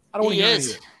 700. I don't want to hear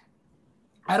it.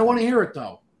 I don't want to hear it,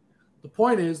 though. The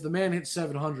point is, the man hit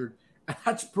 700, and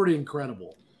that's pretty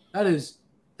incredible. That is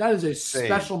a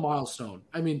special milestone.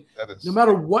 I mean, no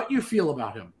matter what you feel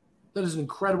about him, that is an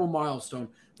incredible milestone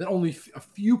that only a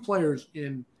few players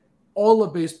in all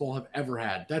of baseball have ever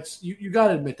had. That's you got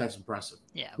to admit that's impressive.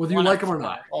 Yeah, whether you like him or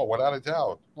not. Oh, without a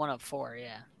doubt. 1 of 4,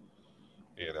 yeah.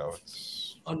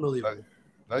 It's unbelievable.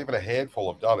 Not even a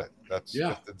handful have done it. That's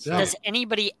just insane. Does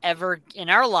anybody ever in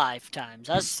our lifetimes,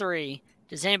 us three,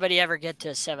 does anybody ever get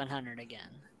to 700 again?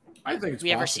 I think it's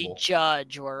we ever see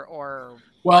Judge or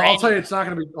I'll tell you it's not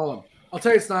going to be. Hold on. I'll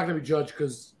tell you it's not going to be Judge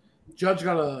because Judge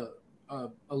got a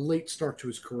late start to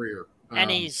his career, and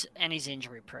he's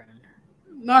injury prone.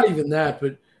 Not even that,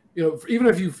 but even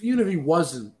if he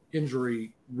wasn't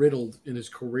injury riddled in his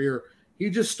career, he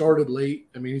just started late.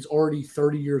 I mean, he's already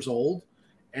 30 years old,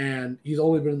 and he's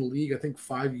only been in the league I think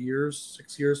 5 years,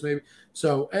 6 years maybe.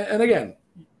 So, and again,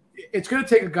 it's going to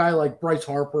take a guy like Bryce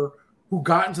Harper who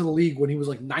got into the league when he was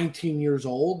like 19 years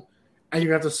old, and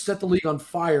you're going to have to set the league on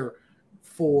fire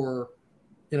for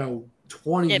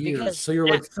 20 years. So you're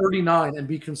like 39 and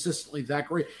be consistently that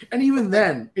great. And even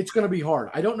then, it's going to be hard.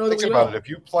 I don't know. Think about it. If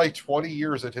you play 20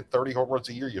 years and hit 30 home runs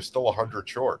a year, you're still 100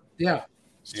 short. Yeah.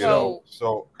 So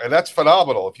and that's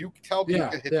phenomenal. If you tell me you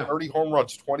can hit 30 home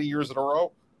runs 20 years in a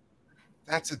row,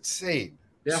 that's insane.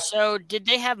 Yeah. So did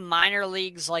they have minor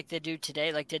leagues like they do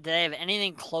today? Like, did they have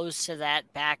anything close to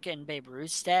that back in Babe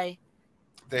Ruth's day?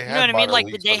 They had, you know what I mean? Like,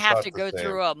 leagues, did they have to go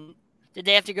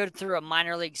through a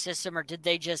minor league system, or did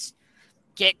they just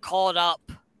get called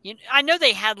up? I know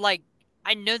they had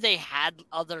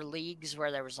other leagues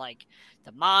where there was like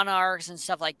the Monarchs and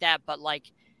stuff like that, but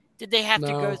like, did they have to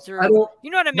go through? You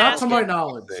know what I mean? Not to my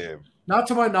knowledge. Not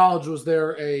to my knowledge was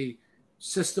there a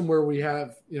system where we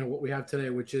have what we have today,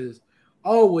 which is,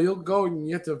 you'll go and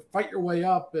you have to fight your way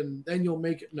up and then you'll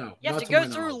make it. No, you have to go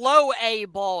through low A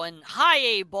ball and high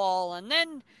A ball, and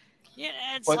then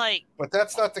but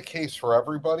that's not the case for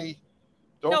everybody.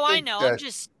 I know. I'm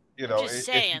just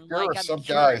saying. There are some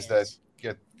guys that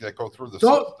go through the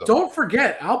system. Don't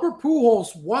forget, Albert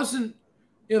Pujols wasn't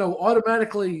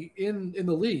automatically in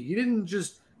the league. He didn't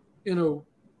just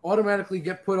automatically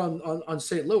get put on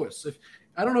St. Louis.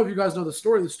 I don't know if you guys know the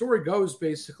story. The story goes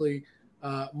basically,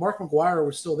 Mark McGwire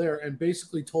was still there and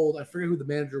basically told, I forget who the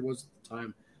manager was at the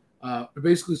time, but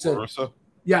basically said, La Russa?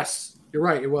 Yes, you're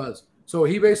right, it was. So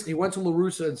he went to La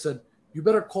Russa and said, you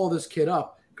better call this kid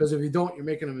up because if you don't, you're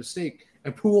making a mistake.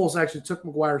 And Pujols actually took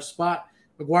McGwire's spot.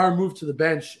 McGwire moved to the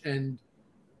bench and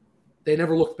they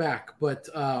never looked back. But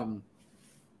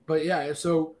yeah,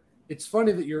 so it's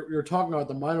funny that you're talking about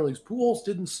the minor leagues. Pujols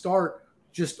didn't start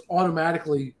just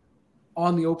automatically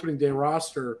on the opening day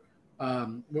roster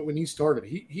when he started.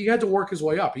 He had to work his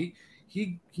way up. He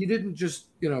didn't just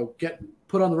get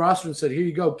put on the roster and said, "Here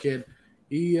you go, kid."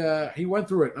 He went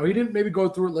through it. Now, he didn't maybe go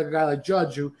through it like a guy like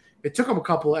Judge, who it took him a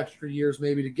couple extra years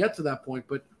maybe to get to that point,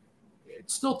 but it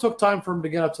still took time for him to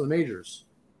get up to the majors.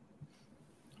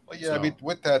 Well, yeah, so. I mean,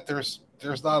 with that, there's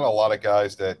not a lot of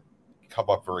guys that come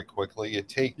up very quickly. It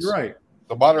takes You're right.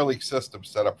 The minor league system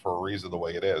set up for a reason the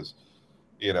way it is.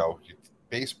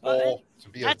 Baseball, to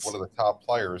be one of the top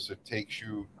players, it takes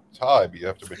you time. You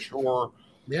have to mature.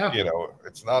 Yeah.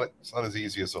 It's not as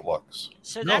easy as it looks.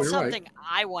 So that's something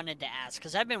I wanted to ask,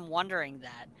 because I've been wondering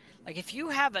that. Like, if you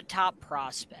have a top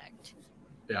prospect,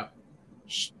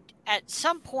 at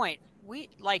some point,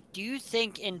 do you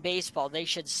think in baseball they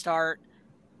should start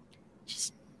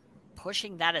just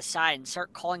pushing that aside and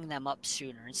start calling them up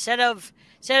sooner instead of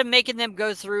making them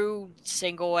go through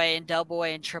single A and double A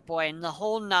and triple A and the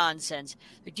whole nonsense?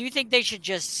 Like, do you think they should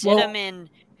just sit them in?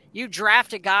 You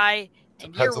draft a guy,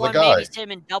 and year one maybe sit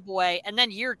him in double A, and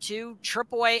then year two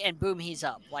triple A, and boom, he's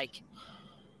up. Like,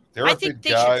 I think they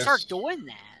should start doing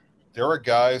that. There are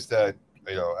guys that,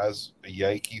 as a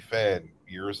Yankee fan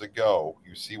years ago,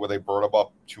 you see when they brought them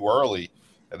up too early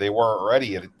and they weren't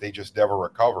ready and they just never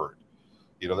recovered.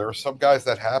 There are some guys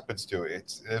that happens to.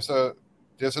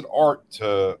 There's an art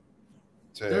to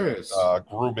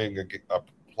grooming a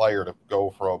player to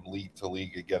go from league to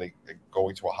league and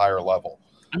going to a higher level.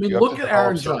 I mean, look at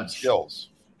Aaron Judge. Skills.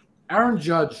 Aaron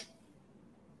Judge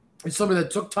is somebody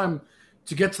that took time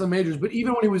to get to the majors, but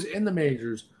even when he was in the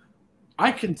majors,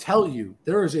 I can tell you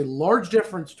there is a large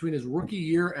difference between his rookie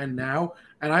year and now,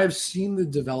 and I have seen the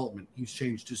development. He's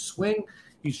changed his swing.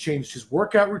 He's changed his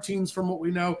workout routines from what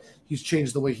we know. He's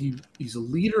changed the way he's a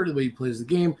leader, the way he plays the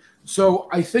game. So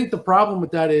I think the problem with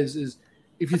that is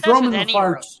if you throw him into the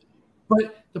fire,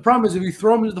 but the problem is if you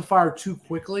throw him into the fire too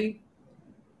quickly,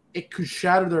 it could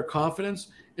shatter their confidence,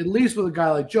 at least with a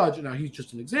guy like Judge. Now, he's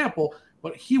just an example,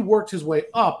 but he worked his way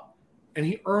up and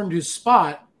he earned his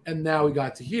spot, and now he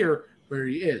got to here where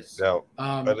he is. Now,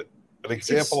 an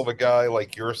example of a guy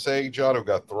like you're saying, John, who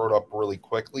got thrown up really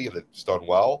quickly and it's done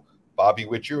well, Bobby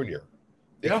Witt Jr.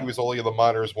 I think he was only in the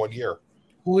minors 1 year.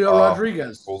 Julio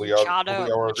Rodriguez.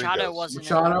 Machado wasn't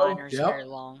in the minors very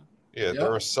long. Yeah,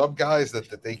 there are some guys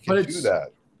that they can do that.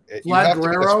 You Vlad have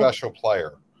Guerrero, to be a special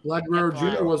player. Vlad Guerrero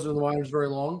Jr. wasn't in the minors very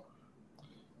long.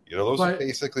 Those are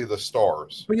basically the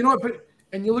stars. But you know what?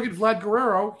 And you look at Vlad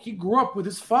Guerrero, he grew up with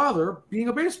his father being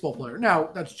a baseball player. Now,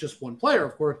 that's just one player,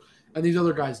 of course, and these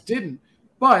other guys didn't.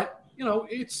 But,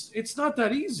 it's not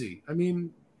that easy. I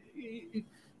mean,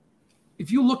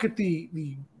 if you look at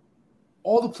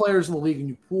all the players in the league and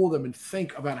you pool them and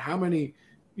think about how many,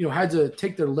 had to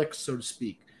take their licks, so to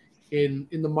speak, in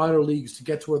the minor leagues to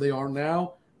get to where they are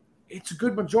now, it's a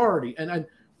good majority. And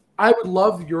I would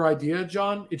love your idea,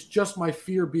 John. It's just my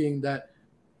fear being that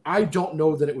I don't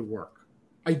know that it would work.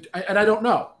 I don't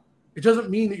know. It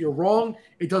doesn't mean that you're wrong.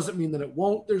 It doesn't mean that it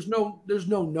won't. There's no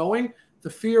knowing.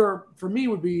 The fear for me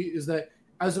is that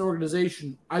as an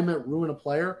organization, I might ruin a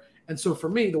player. And so for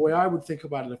me, the way I would think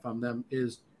about it if I'm them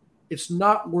is it's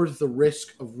not worth the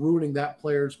risk of ruining that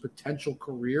player's potential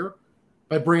career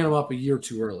by bringing him up a year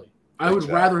too early. I would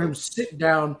rather him sit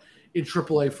down in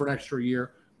AAA for an extra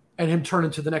year and him turn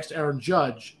into the next Aaron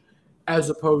Judge,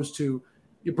 as opposed to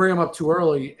you bring him up too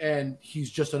early and he's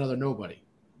just another nobody.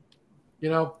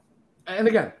 And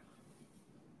again,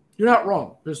 you're not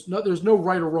wrong. There's no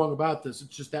right or wrong about this.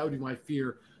 It's just that would be my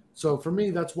fear. So for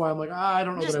me, that's why I'm like, I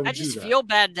don't know that I would do that. I just feel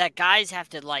bad that guys have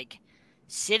to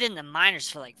sit in the minors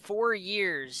for 4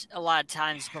 years a lot of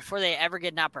times before they ever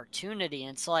get an opportunity.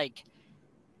 And it's like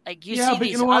you see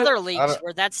these other leagues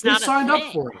where that's not a thing. They signed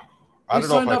up for it. I don't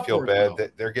know if I feel bad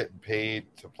that they're getting paid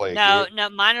to play. No,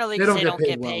 minor leagues, they don't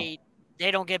get paid. They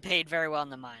don't get paid very well in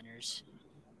the minors.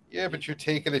 Yeah, but you're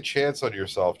taking a chance on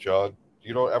yourself, John.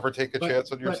 You don't ever take a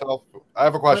chance on yourself. I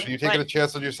have a question. You taking a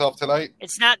chance on yourself tonight?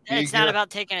 It's not about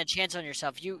taking a chance on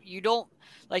yourself. You don't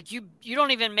you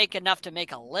don't even make enough to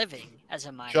make a living as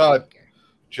a minor leaguer.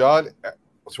 John,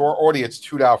 so our audience,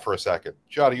 tune out for a second.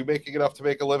 John, are you making enough to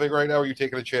make a living right now, or are you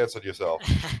taking a chance on yourself?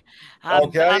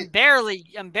 Okay. I'm barely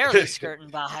skirting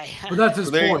by. But that's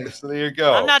his point. So there you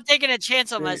go. I'm not taking a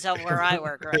chance on myself where I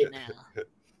work right now.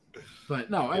 But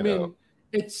no, I mean,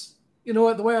 it's,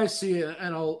 what, the way I see it,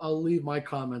 and I'll leave my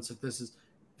comments at this, is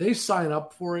they sign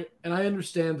up for it, and I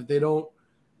understand that they don't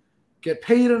get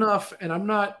paid enough, and I'm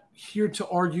not here to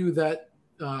argue that,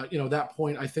 that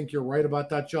point. I think you're right about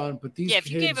that, John. But these if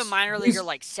kids, you gave a minor leaguer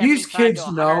these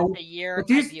kids know a year, but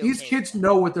these kids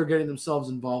know what they're getting themselves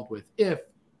involved with if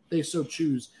they so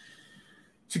choose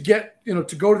to get,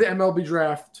 to go to the MLB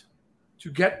draft, to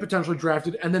get potentially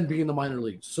drafted, and then be in the minor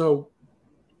leagues. So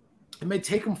it may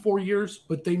take them 4 years,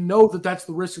 but they know that that's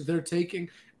the risk that they're taking.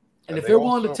 And if they're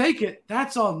willing to take it,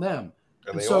 that's on them.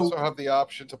 And they also have the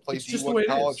option to play D1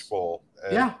 college ball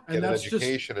and get an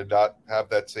education and not have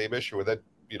that same issue. And then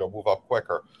move up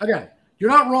quicker. Again, you're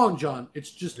not wrong, John.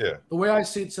 It's just Yeah. the way I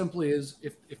see it simply is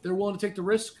if they're willing to take the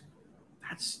risk,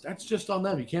 that's just on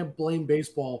them. You can't blame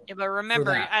baseball. Yeah, but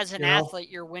remember, that, as an athlete,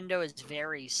 your window is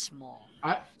very small.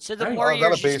 So the I- more Not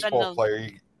you're a baseball player.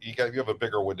 You have a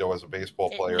bigger window as a baseball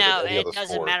player. No, than any it other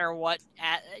doesn't sport. matter what.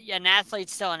 An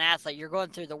athlete's still an athlete. You're going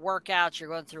through the workouts. You're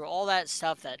going through all that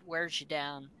stuff that wears you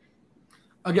down.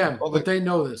 Again, Well, but they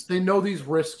know this. They know these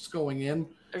risks going in.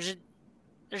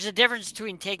 There's a difference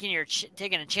between taking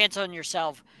a chance on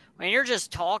yourself when you're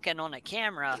just talking on a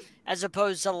camera, as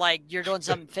opposed to like you're doing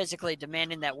something physically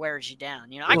demanding that wears you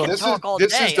down. I can talk all day.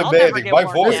 This is I'll never demanding. get My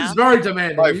worn voice This down. is very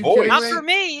demanding. My Are you voice. kidding Not me? for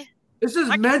me. This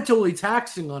is mentally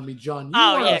taxing on me, John. You Oh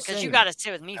are yeah, because you insane. got to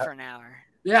sit with me for an hour.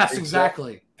 Yes,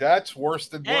 exactly. That's worse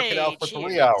than working Hey, out for cheers.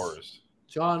 3 hours.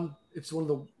 John, it's one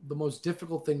of the most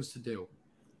difficult things to do,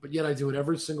 but yet I do it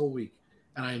every single week,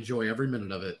 and I enjoy every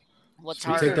minute of it. What's So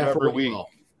we harder? take that for Every what you week. will.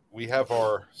 We have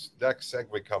our next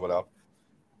segment coming up.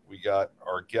 We got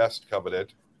our guest coming in,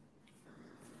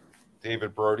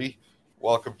 David Brody.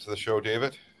 Welcome to the show,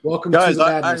 David. Welcome Guys, to the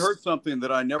I madness. heard something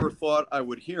that I never thought I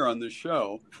would hear on this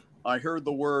show. I heard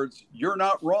the words, "You're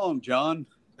not wrong, John."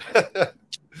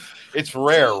 It's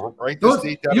rare, right? This Look,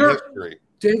 deep down in you're- history.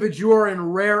 David, you are in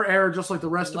rare air, just like the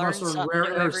rest of Learn us are in something rare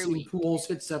new air every seeing week. Pujols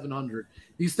hit 700.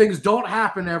 These things don't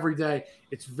happen every day.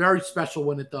 It's very special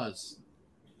when it does.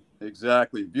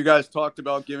 Exactly. You guys talked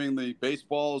about giving the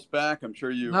baseballs back. I'm sure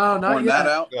you No, not pointed that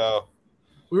yet. out.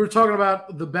 We were talking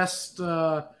about the best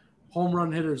home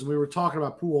run hitters, and we were talking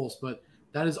about Pujols, but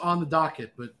that is on the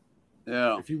docket. But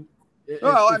Yeah. if you,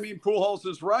 Well, if- I mean, Pujols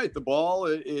is right. The ball,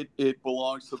 it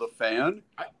belongs to the fan.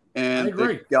 And I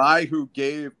agree. the guy who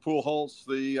gave Pujols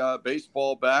the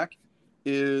baseball back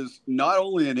is not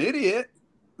only an idiot,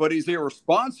 but he's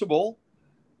irresponsible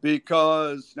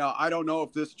because now I don't know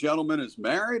if this gentleman is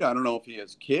married. I don't know if he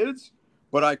has kids,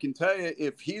 but I can tell you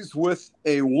if he's with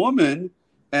a woman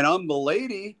and I'm the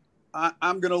lady,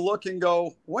 I'm going to look and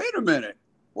go, wait a minute.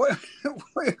 What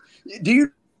do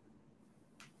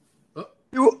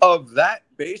you of that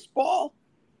baseball?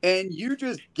 And you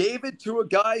just gave it to a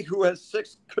guy who has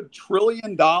 $6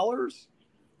 quadrillion?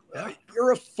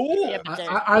 You're a fool. Yeah, but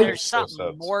I- there's something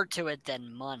sense. more to it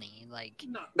than money. Like,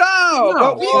 No,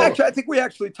 No, but no. I think we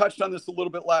actually touched on this a little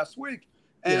bit last week.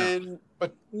 And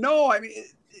but no, I mean,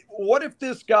 what if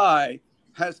this guy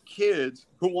has kids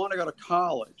who want to go to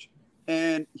college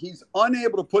and he's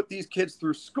unable to put these kids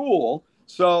through school?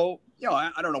 So,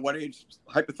 I don't know what age,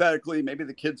 hypothetically, maybe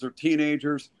the kids are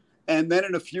teenagers. And then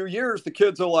in a few years, the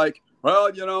kids are like,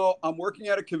 well, I'm working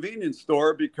at a convenience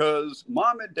store because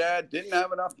mom and dad didn't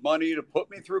have enough money to put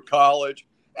me through college.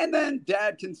 And then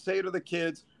dad can say to the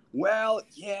kids, well,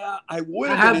 yeah, I would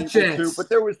I have had been a able to, chance. but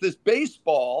there was this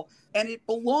baseball and it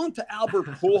belonged to Albert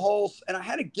Pujols and I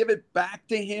had to give it back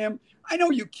to him. I know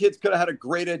you kids could have had a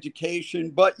great education,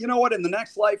 but you know what? In the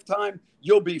next lifetime,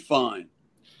 you'll be fine.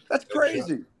 That's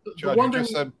crazy. John, one you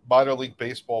just thing- said minor league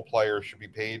baseball players should be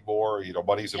paid more.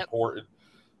 Money's Yep. important.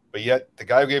 But yet, the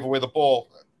guy who gave away the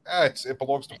ball, it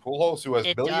belongs to Pujols, who has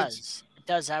it millions. does. It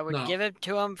does. I would No. give it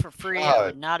to him for free. I God,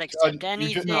 would not God, accept you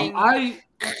just- anything.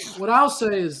 what I'll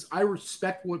say is I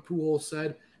respect what Pujols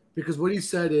said because what he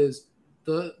said is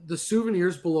the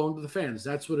souvenirs belong to the fans.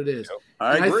 That's what it is.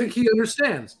 I And I agree. think he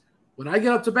understands. When I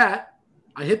get up to bat,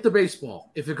 I hit the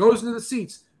baseball. If it goes into the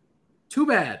seats, too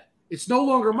bad. It's no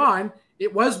longer mine.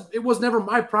 It was never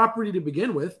my property to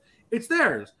begin with. It's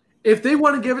theirs. If they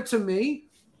want to give it to me,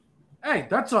 hey,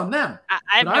 that's on them. I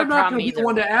have But no I'm not problem going to be the either.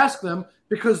 one to ask them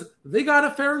because they got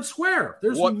it fair and square.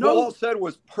 There's What no. Pujols said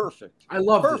was perfect. I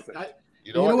loved Perfect. it.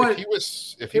 You know, You know what? what? If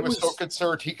he It was so was-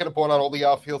 concerned, he could have bought out all the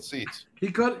outfield seats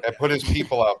He could. and put his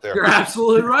people out there. You're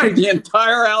absolutely right. The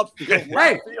entire outfield,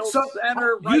 Hey, field, so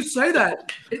center, you say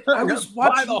that. I was buy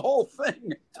watching the whole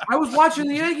thing. I was watching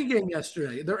the Yankee game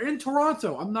yesterday. They're in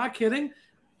Toronto. I'm not kidding.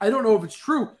 I don't know if it's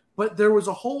true, but there was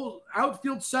a whole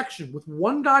outfield section with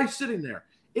one guy sitting there.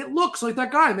 It looks like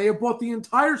that guy may have bought the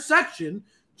entire section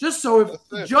just so if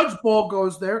That's it. Judge Ball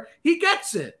goes there, he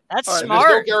gets it. That's And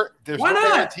smart. There's Why no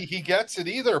not? guarantee he gets it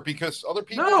either because other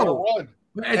people No. are going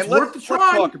to run. It's And worth the let's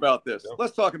try. talk about this. Yep.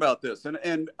 Let's talk about this.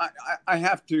 And I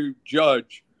have to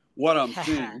judge what I'm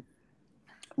seeing.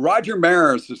 Roger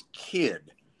Maris's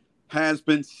kid has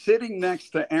been sitting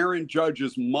next to Aaron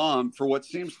Judge's mom for what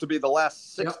seems to be the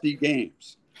last 60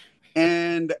 games.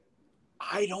 And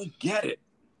I don't get it.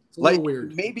 It's a little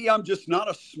weird. Maybe I'm just not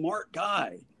a smart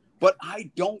guy, but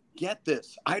I don't get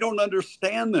this. I don't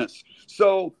understand this.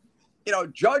 So,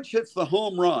 Judge hits the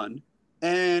home run,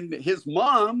 and his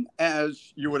mom,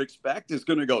 as you would expect, is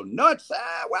going to go nuts.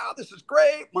 Wow, this is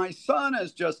great. My son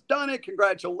has just done it.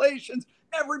 Congratulations.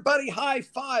 Everybody high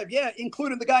five. Yeah,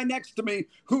 including the guy next to me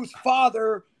whose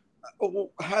father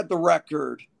had the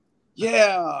record.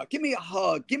 Yeah, give me a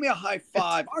hug. Give me a high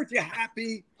five. Aren't you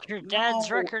happy? Your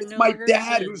dad's record. It's my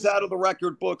dad who's out of the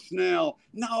record books now.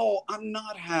 No, I'm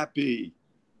not happy.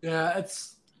 Yeah,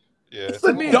 it's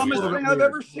the dumbest thing I've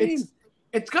ever seen.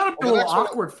 It's got to be a little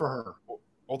awkward for her.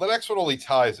 Well, the next one only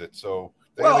ties it. So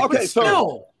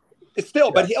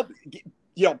still, but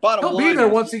he'll bottom line. He'll be there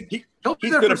once he'll be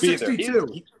there for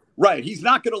 62. Right. He's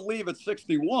not going to leave at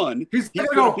 61. He's going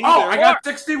to go, I got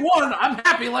 61. I'm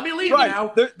happy. Let me leave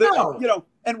now.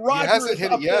 And Roger hasn't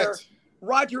hit it yet.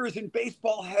 Roger is in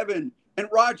baseball heaven. And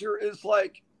Roger is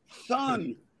like,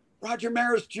 son, Roger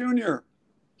Maris Jr.,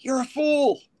 you're a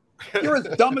fool. You're as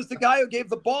dumb as the guy who gave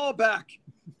the ball back,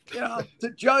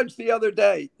 to Judge the other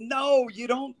day. No, you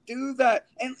don't do that.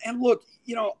 And look,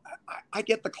 I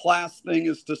get the class thing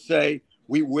is to say,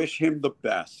 we wish him the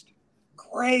best.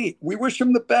 Great. We wish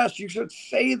him the best. You should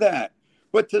say that.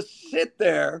 But to sit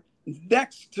there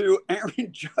next to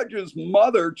Aaron Judge's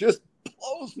mother just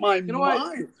blows my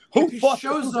mind. Who thought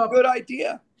this was a good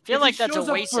idea? I feel like that's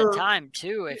a waste of time,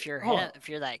 too, if you're that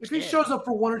kid. If he shows up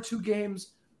for 1 or 2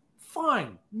 games,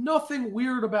 fine. Nothing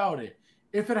weird about it.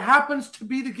 If it happens to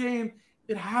be the game,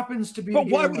 it happens to be the game.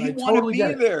 But why would he want to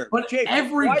be there? But Jake,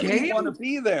 every why game? would he want to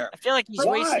be there? I feel like he's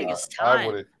wasting his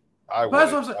time. I would.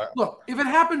 That's what I'm saying. Look, if it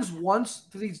happens once,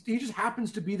 he just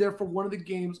happens to be there for one of the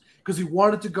games because he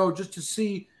wanted to go just to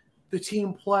see the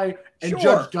team play, and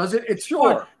Judge does it. It's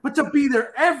fun. But to be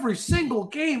there every single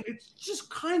game, it's just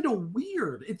kind of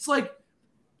weird. It's like,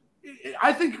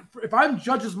 I think if I'm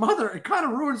Judge's mother, it kind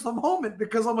of ruins the moment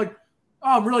because I'm like,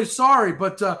 oh, I'm really sorry,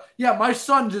 but my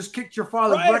son just kicked your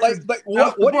father's record.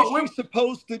 What is he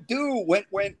supposed to do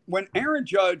when Aaron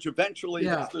Judge eventually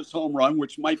hits this home run,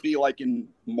 which might be like in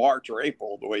March or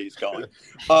April, the way he's going?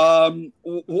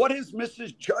 What is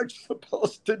Mrs. Judge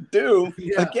supposed to do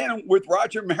again with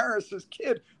Roger Maris's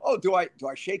kid? Oh, do I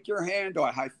shake your hand? Do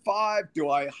I high five?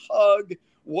 Do I hug?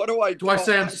 What do I do? Do I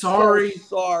say I'm sorry?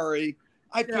 So sorry.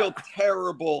 I feel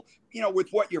terrible. With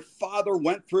what your father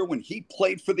went through when he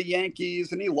played for the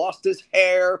Yankees and he lost his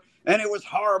hair and it was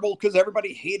horrible because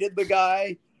everybody hated the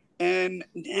guy. And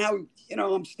now,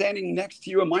 I'm standing next to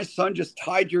you and my son just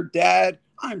tied your dad.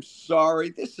 I'm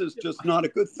sorry. This is just not a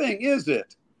good thing, is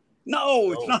it?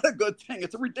 No, it's not a good thing.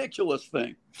 It's a ridiculous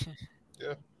thing.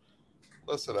 Yeah.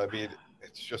 Listen, I mean,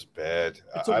 it's just bad.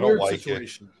 I don't like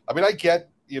situation. It. I mean, I get,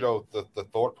 the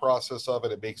thought process of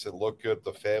it. It makes it look good.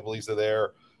 The families are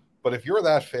there. But if you're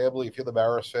that family, if you're the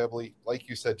Maris family, like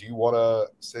you said, do you want to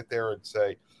sit there and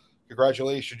say,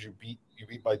 congratulations, you beat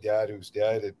my dad who's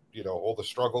dead and, all the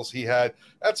struggles he had?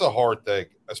 That's a hard thing,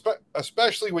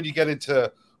 especially when you get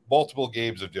into multiple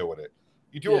games of doing it.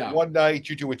 You do it one night,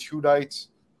 you do it 2 nights.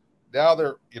 Now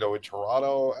they're, in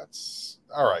Toronto. That's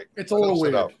all right. It's a little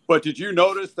weird. Enough. But did you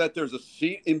notice that there's a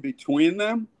seat in between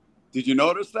them? Did you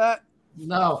notice that?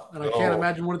 No, and I can't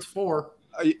imagine what it's for.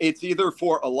 It's either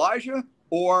for Elijah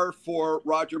or for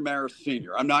Roger Maris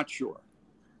Sr. I'm not sure.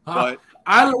 But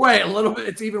either way, a little bit,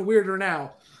 it's even weirder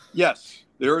now. Yes,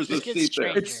 there is a seat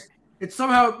there. It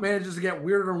somehow manages to get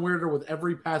weirder and weirder with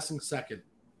every passing second.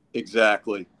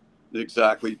 Exactly.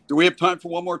 Do we have time for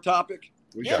one more topic?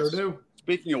 We sure do.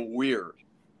 Speaking of weird,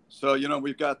 so,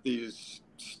 we've got these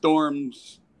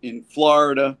storms in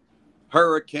Florida,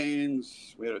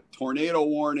 hurricanes, we had a tornado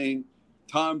warning.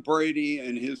 Tom Brady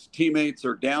and his teammates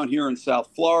are down here in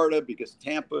South Florida because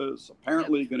Tampa is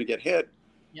apparently going to get hit.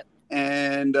 Yep.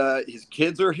 And his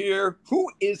kids are here. Who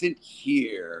isn't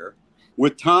here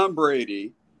with Tom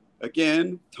Brady?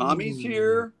 Again, Tommy's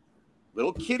here.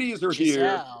 Little kitties are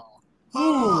here.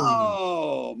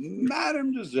 Oh,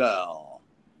 Madame Giselle.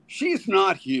 She's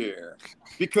not here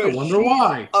because she's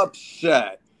why.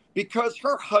 Upset because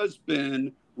her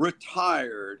husband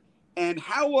retired. And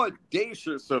how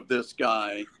audacious of this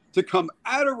guy to come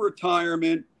out of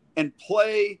retirement and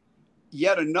play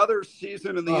yet another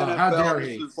season in the NFL. How dare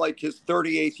he. This is like his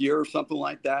 38th year or something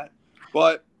like that.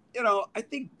 But, I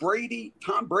think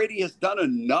Tom Brady has done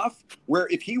enough where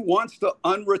if he wants to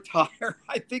unretire,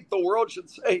 I think the world should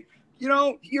say,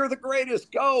 you're the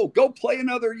greatest. Go play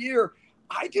another year.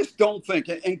 I just don't think,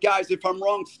 and guys, if I'm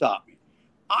wrong, stop me.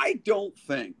 I don't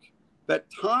think that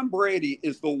Tom Brady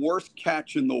is the worst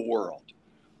catch in the world.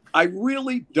 I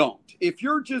really don't. If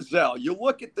you're Giselle, you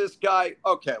look at this guy,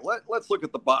 okay, let's look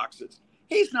at the boxes.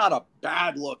 He's not a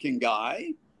bad-looking guy.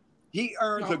 He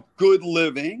earns a good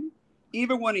living.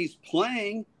 Even when he's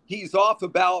playing, he's off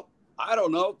about,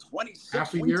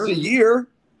 26 weeks a year.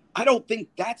 I don't think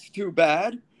that's too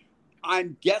bad.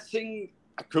 I'm guessing,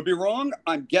 I could be wrong,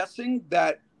 I'm guessing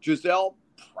that Giselle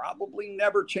probably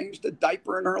never changed a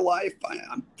diaper in her life.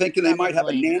 I'm thinking they might have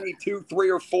a nanny 2, 3,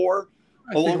 or 4,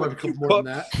 along with a few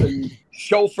cooks and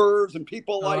chauffeurs and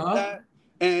people like that.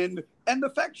 And the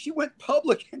fact she went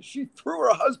public and she threw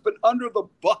her husband under the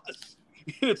bus.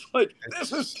 It's like,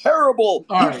 this is terrible.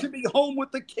 You should be home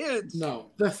with the kids. No,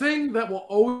 the thing that will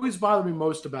always bother me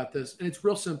most about this, and it's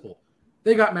real simple.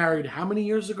 They got married how many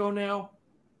years ago now?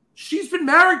 She's been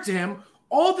married to him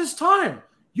all this time.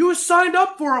 You signed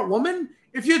up for it, woman.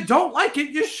 If you don't like it,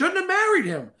 you shouldn't have married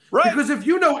him. Right. Because if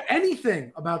you know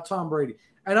anything about Tom Brady,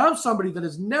 and I'm somebody that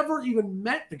has never even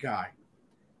met the guy,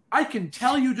 I can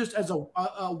tell you just as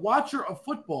a watcher of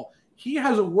football, he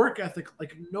has a work ethic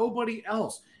like nobody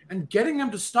else. And getting him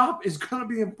to stop is going to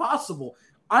be impossible.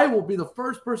 I will be the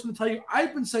first person to tell you,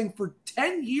 I've been saying for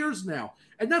 10 years now,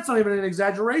 and that's not even an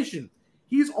exaggeration.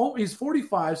 He's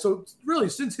 45, so really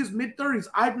since his mid-30s,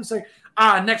 I've been saying,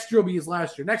 next year will be his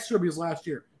last year. Next year will be his last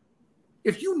year.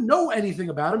 If you know anything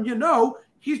about him, you know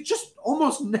he's just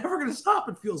almost never going to stop,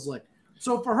 it feels like.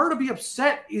 So for her to be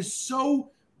upset is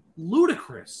so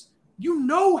ludicrous. You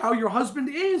know how your husband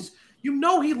is. You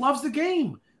know he loves the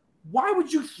game. Why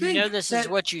would you think this is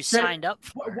what you signed up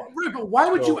for? But why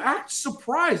would you act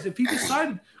surprised if he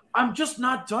decided, I'm just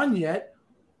not done yet?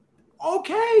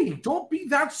 Okay, don't be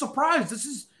that surprised. This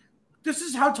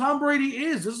is how Tom Brady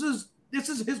is. This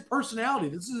is his personality.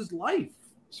 This is his life.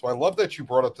 So I love that you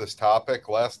brought up this topic.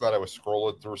 Last night I was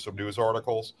scrolling through some news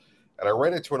articles, and I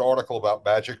ran into an article about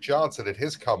Magic Johnson and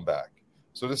his comeback.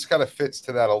 So this kind of fits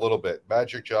to that a little bit.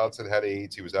 Magic Johnson had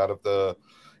AIDS. He was out of the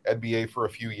NBA for a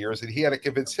few years, and he had to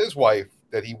convince his wife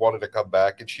that he wanted to come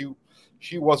back, and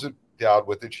she wasn't down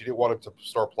with it. She didn't want him to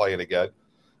start playing again.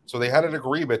 So they had an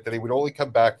agreement that he would only come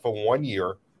back for 1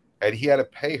 year, and he had to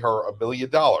pay her $1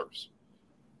 million.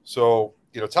 So,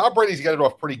 Tom Brady's getting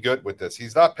off pretty good with this.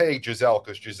 He's not paying Giselle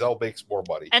because Giselle makes more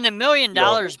money. And $1 million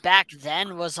back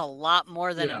then was a lot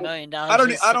more than $1 million. I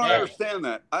don't understand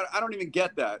that. I don't even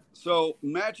get that. So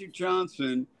Magic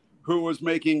Johnson, who was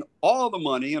making all the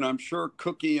money, and I'm sure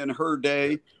Cookie in her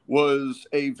day was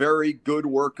a very good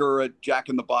worker at Jack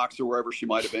in the Box or wherever she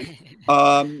might have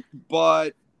been.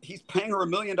 But he's paying her $1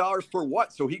 million for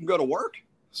what? So he can go to work?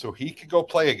 So he could go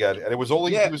play again. And he was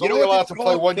only allowed to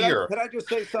play 1 year. Can I just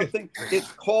say something?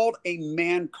 It's called a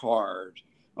man card.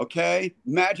 Okay?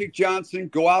 Magic Johnson,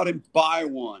 go out and buy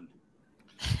one.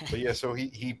 But yeah, so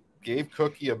he gave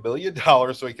Cookie $1 million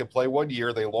so he could play 1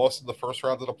 year. They lost in the first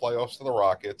round of the playoffs to the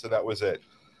Rockets, and that was it.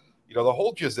 The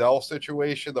whole Giselle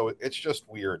situation, though, it's just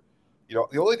weird.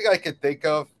 The only thing I could think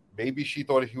of, maybe she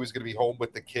thought he was going to be home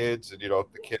with the kids, and, the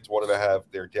kids wanted to have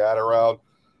their dad around.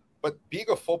 But being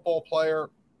a football player,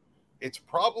 it's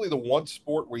probably the one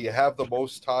sport where you have the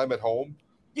most time at home.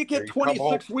 You get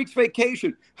 26 weeks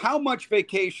vacation. How much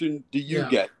vacation do you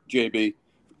get, JB,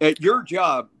 at your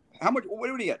job? What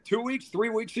do you get? 2 weeks, 3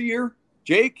 weeks a year?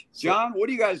 Jake, John, what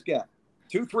do you guys get?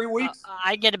 2-3 weeks?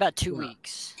 I get about 2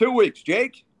 weeks. 2 weeks.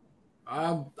 Jake?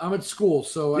 I'm at school,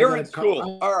 so you're in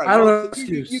school. All right. I don't have an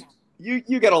excuse.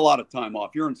 You get a lot of time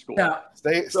off. You're in school. Yeah.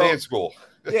 Stay in school.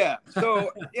 Yeah.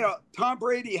 So, Tom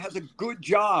Brady has a good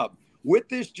job. With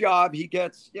this job, he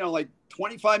gets, like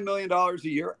 $25 million a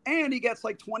year, and he gets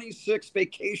like 26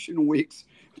 vacation weeks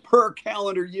per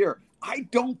calendar year. I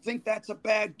don't think that's a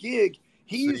bad gig.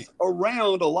 He's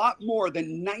around a lot more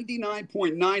than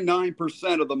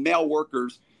 99.99% of the male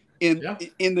workers in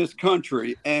this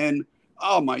country. And,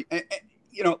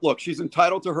 look, she's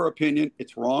entitled to her opinion.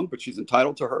 It's wrong, but she's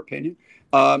entitled to her opinion.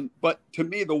 But to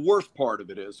me, the worst part of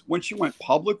it is when she went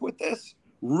public with this,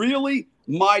 really,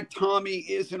 my Tommy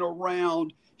isn't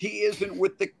around. He isn't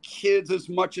with the kids as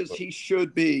much as he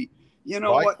should be. You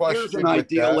know what? Here's an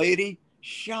idea, lady.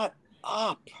 Shut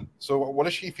up. So what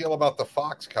does she feel about the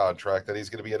Fox contract that he's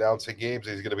going to be announcing games?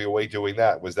 He's going to be away doing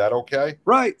that. Was that okay?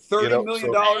 Right. $30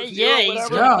 million a year,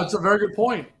 whatever. Yeah, that's a very good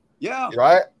point. Yeah.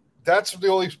 That's the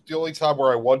only time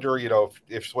where I wonder,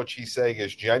 if what she's saying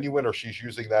is genuine or she's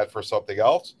using that for something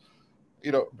else.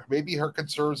 Maybe her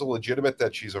concerns are legitimate,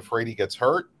 that she's afraid he gets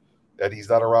hurt, that he's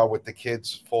not around with the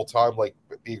kids full time, like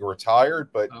being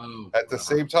retired. But at the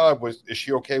same time, is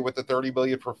she okay with the $30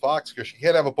 million for Fox? Because she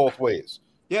can't have it both ways.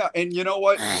 Yeah, and you know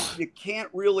what? You can't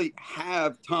really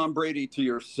have Tom Brady to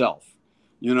yourself.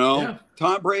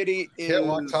 Tom Brady is. You can't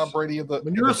lock Tom Brady in the.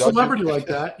 When you're a celebrity like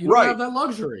that, you don't have that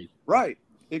luxury. Right.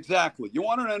 Exactly. You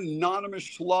want an anonymous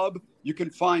schlub? You can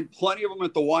find plenty of them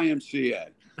at the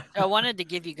YMCA. I wanted to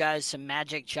give you guys some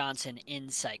Magic Johnson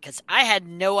insight because I had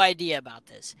no idea about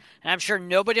this. And I'm sure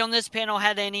nobody on this panel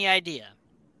had any idea.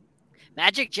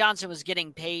 Magic Johnson was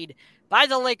getting paid by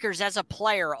the Lakers as a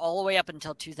player all the way up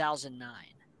until 2009.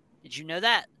 Did you know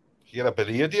that? He had a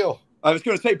Padilla deal? I was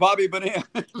going to say Bobby Bonilla.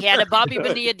 He had a Bobby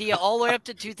Bonilla deal all the way up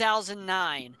to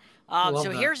 2009. So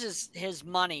that. here's his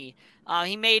money.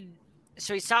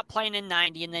 So he stopped playing in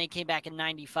 90, and then he came back in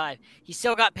 95. He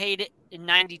still got paid in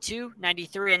 92,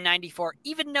 93, and 94.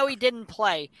 Even though he didn't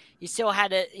play, he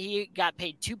got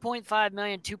paid $2.5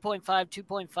 million, 2.5,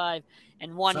 2.5,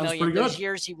 and $1 million. Those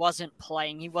years he wasn't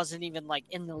playing. He wasn't even like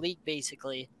in the league,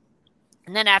 basically.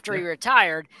 And then after he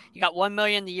retired, he got $1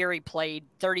 million the year he played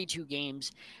 32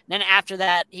 games. And then after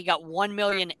that, he got $1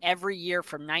 million every year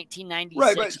from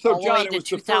 1996 right. So all John, the way to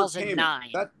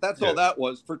 2009. That's all that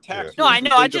was for tax. No, I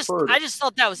know. I just deferred.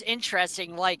 thought that was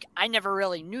interesting. Like, I never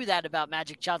really knew that about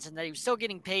Magic Johnson, that he was still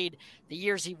getting paid the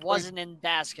years he wasn't in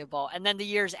basketball, and then the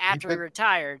years after he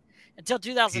retired until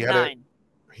 2009.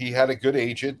 He had a good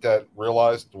agent that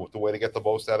realized the way to get the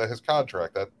most out of his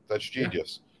contract. That's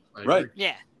genius. Right.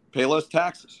 Yeah. Pay less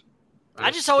taxes.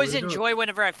 I just always enjoy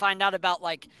whenever I find out about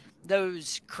like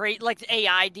those like the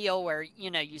AI deal where,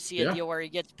 you see a deal where he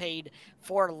gets paid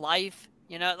for life,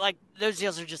 like those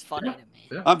deals are just funny to me.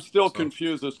 Yeah. I'm still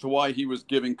confused as to why he was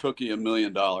giving Cookie $1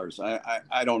 million.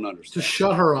 I don't understand. To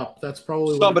shut her up. That's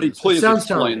probably somebody what please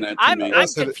explain that to me. I'm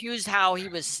confused how he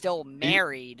was still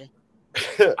married.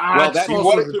 Well, that he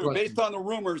wanted to, based on the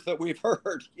rumors that we've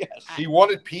heard. Yes, he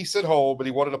wanted peace at home, but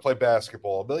he wanted to play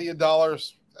basketball. $1 million.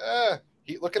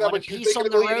 Look at how much you think of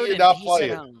 $1 million. You're not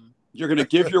playing. You're going to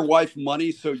give your wife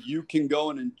money so you can go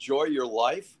and enjoy your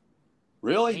life?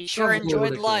 Really? He sure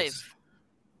enjoyed life.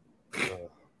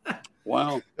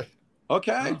 Wow.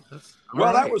 Okay.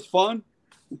 Well, that was fun.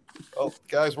 Well,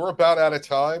 guys, we're about out of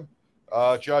time.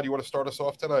 John, you want to start us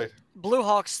off tonight? Blue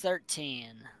Hawks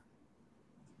 13.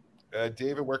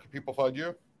 David, where can people find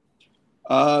you?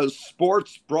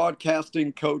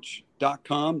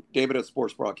 Sportsbroadcastingcoach.com. David at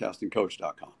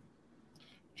sportsbroadcastingcoach.com.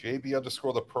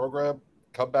 JB_the program.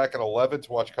 Come back at 11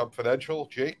 to watch Confidential.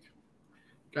 Jake?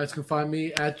 Guys can find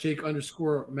me at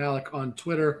Jake_Malik on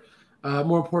Twitter.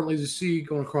 More importantly, as you see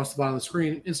going across the bottom of the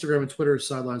screen, Instagram and Twitter is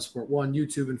Sideline Sport 1.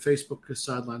 YouTube and Facebook is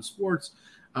Sideline Sports.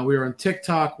 We are on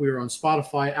TikTok. We are on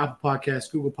Spotify, Apple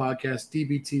Podcasts, Google Podcasts,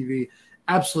 DBTV.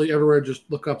 Absolutely everywhere. Just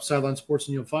look up Sideline Sports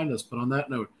and you'll find us. But on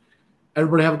that note,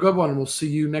 everybody have a good one, and we'll see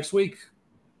you next week.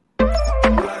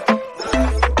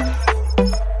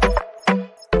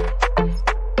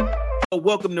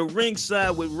 Welcome to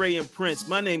Ringside with Ray and Prince.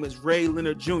 My name is Ray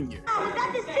Leonard Jr. Oh, is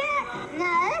that the set?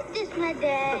 No, that's just my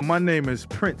dad. My name is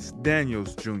Prince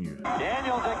Daniels Jr.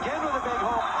 Daniels again with a big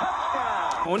home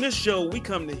touchdown. On this show, we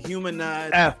come to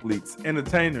humanize athletes,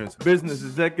 entertainers, business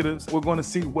executives. We're going to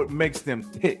see what makes them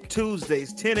tick.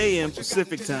 Tuesdays, 10 a.m.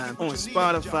 Pacific time on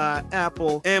Spotify,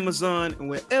 Apple, Amazon, and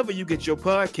wherever you get your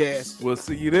podcasts. We'll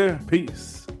see you there.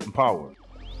 Peace and power.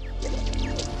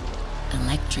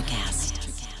 Electric acid.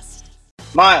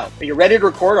 Miles, are you ready to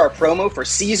record our promo for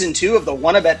Season 2 of the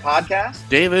Wanna Bet podcast?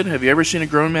 David, have you ever seen a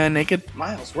grown man naked?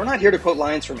 Miles, we're not here to quote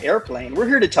lines from Airplane. We're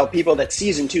here to tell people that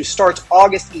Season 2 starts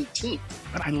August 18th.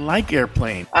 But I like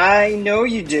Airplane. I know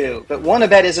you do, but Wanna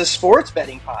Bet is a sports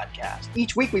betting podcast.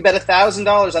 Each week we bet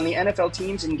 $1,000 on the NFL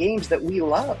teams and games that we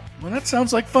love. Well, that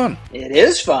sounds like fun. It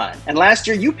is fun. And last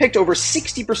year you picked over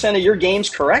 60% of your games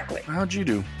correctly. How'd you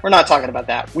do? We're not talking about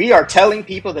that. We are telling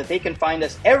people that they can find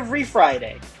us every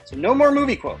Friday. So no more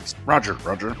movie quotes. Roger.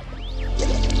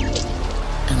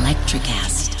 Electric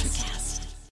acid.